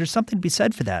 So there's something to be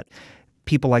said for that.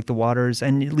 People like the Waters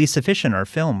and Lisa Fisher in our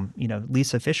film, you know,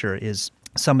 Lisa Fisher is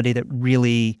somebody that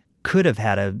really could have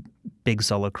had a big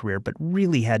solo career, but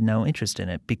really had no interest in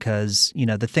it because, you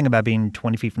know, the thing about being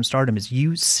 20 feet from stardom is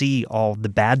you see all the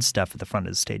bad stuff at the front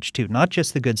of the stage too, not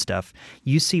just the good stuff.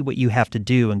 You see what you have to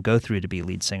do and go through to be a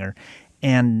lead singer.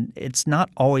 And it's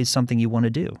not always something you want to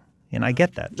do. And I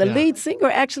get that. The lead singer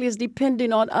actually is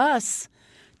depending on us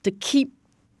to keep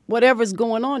whatever's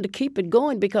going on, to keep it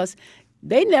going, because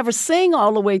they never sing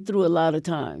all the way through a lot of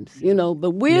times, you know.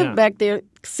 But we're back there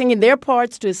singing their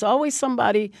parts too. It's always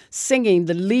somebody singing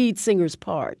the lead singer's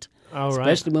part,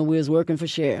 especially when we was working for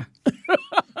Cher.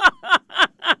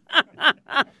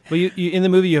 Well, you in the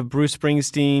movie, you have Bruce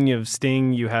Springsteen, you have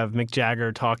Sting, you have Mick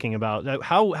Jagger talking about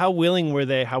how willing were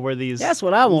they? How were these That's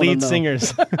what I want lead to know.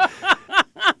 singers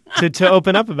to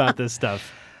open up about this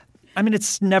stuff? I mean,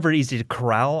 it's never easy to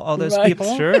corral all those Right.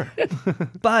 people. Sure.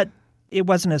 But it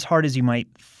wasn't as hard as you might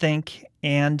think.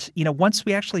 And, you know, once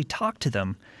we actually talked to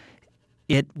them,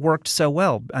 it worked so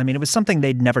well. I mean, it was something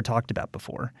they'd never talked about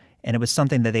before. And it was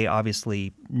something that they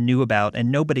obviously knew about. And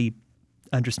nobody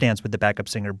understands what the backup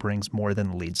singer brings more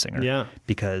than the lead singer. Yeah.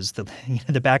 Because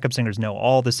the backup singers know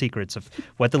all the secrets of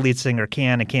what the lead singer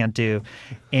can and can't do.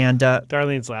 And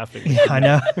Darlene's laughing. Yeah, I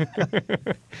know.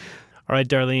 All right,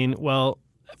 Darlene. Well,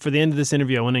 for the end of this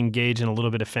interview, I want to engage in a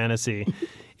little bit of fantasy.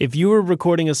 If you were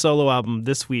recording a solo album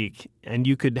this week and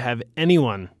you could have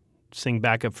anyone sing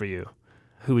backup for you,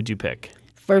 who would you pick?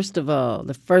 First of all,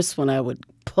 the first one I would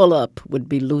pull up would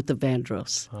be Luther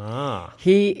Vandross. Ah.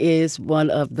 He is one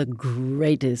of the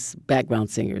greatest background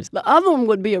singers. The other one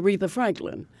would be Aretha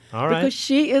Franklin. All right. Because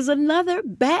she is another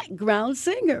background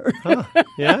singer. Huh,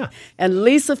 yeah. And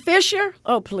Lisa Fisher,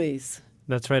 oh, please.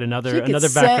 That's right. She Another could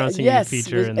background sing- singing yes,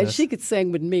 feature in and this. she could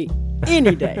sing with me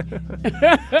any day.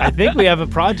 I think we have a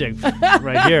project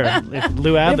right here. If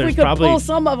Lou If Adler's we could probably pull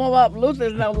some of them up,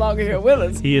 Luther's no longer here with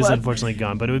us. he is but- unfortunately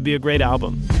gone, but it would be a great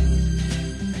album.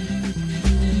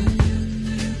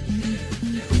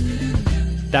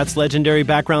 That's legendary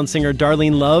background singer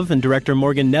Darlene Love and director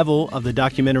Morgan Neville of the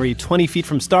documentary 20 Feet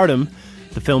from Stardom.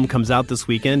 The film comes out this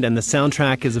weekend, and the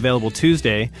soundtrack is available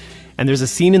Tuesday. And there's a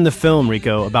scene in the film,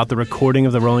 Rico, about the recording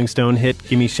of the Rolling Stone hit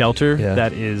Gimme Shelter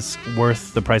that is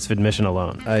worth the price of admission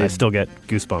alone. I still get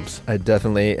goosebumps. I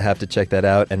definitely have to check that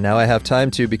out. And now I have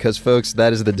time to because, folks,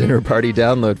 that is the Dinner Party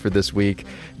download for this week.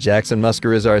 Jackson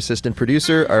Musker is our assistant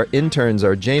producer. Our interns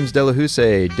are James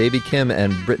Delahousse, Davey Kim,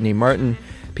 and Brittany Martin.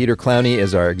 Peter Clowney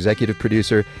is our executive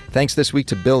producer. Thanks this week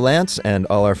to Bill Lance and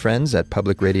all our friends at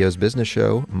Public Radio's business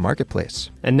show, Marketplace.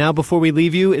 And now, before we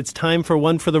leave you, it's time for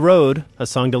One for the Road, a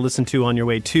song to listen to on your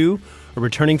way to or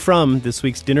returning from this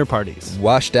week's dinner parties.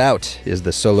 Washed Out is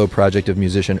the solo project of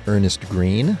musician Ernest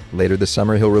Green. Later this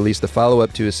summer, he'll release the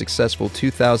follow-up to his successful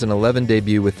 2011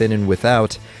 debut, Within and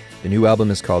Without. The new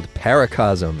album is called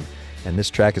Paracosm, and this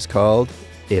track is called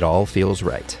It All Feels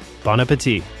Right. Bon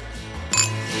appetit.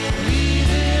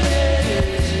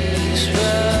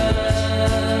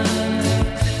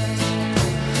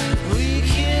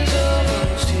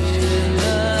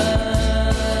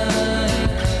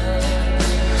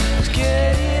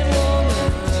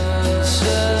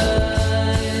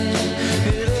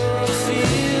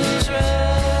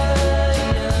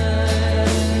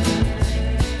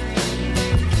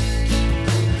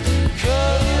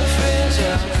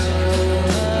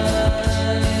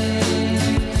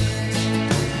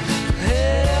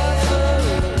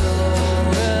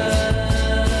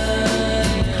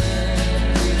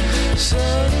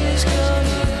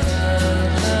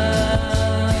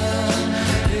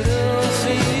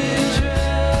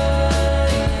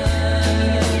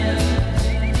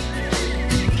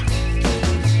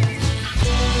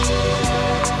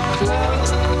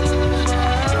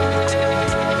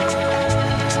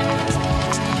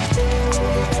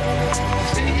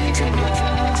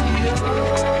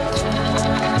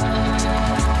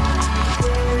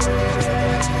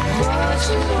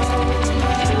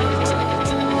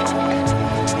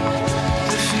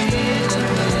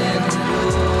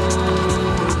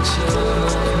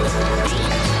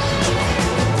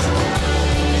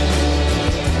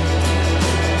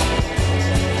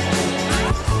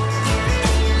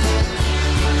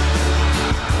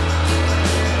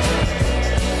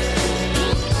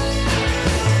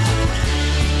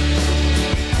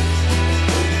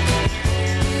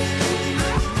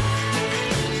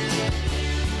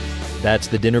 That's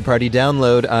the Dinner Party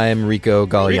Download. I'm Rico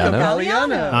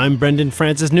Galliano. I'm Brendan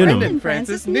Francis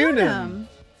Newnham.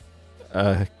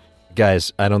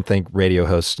 Guys, I don't think radio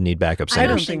hosts need backup singers. I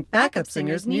don't think backup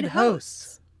singers need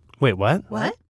hosts. Wait, what? What?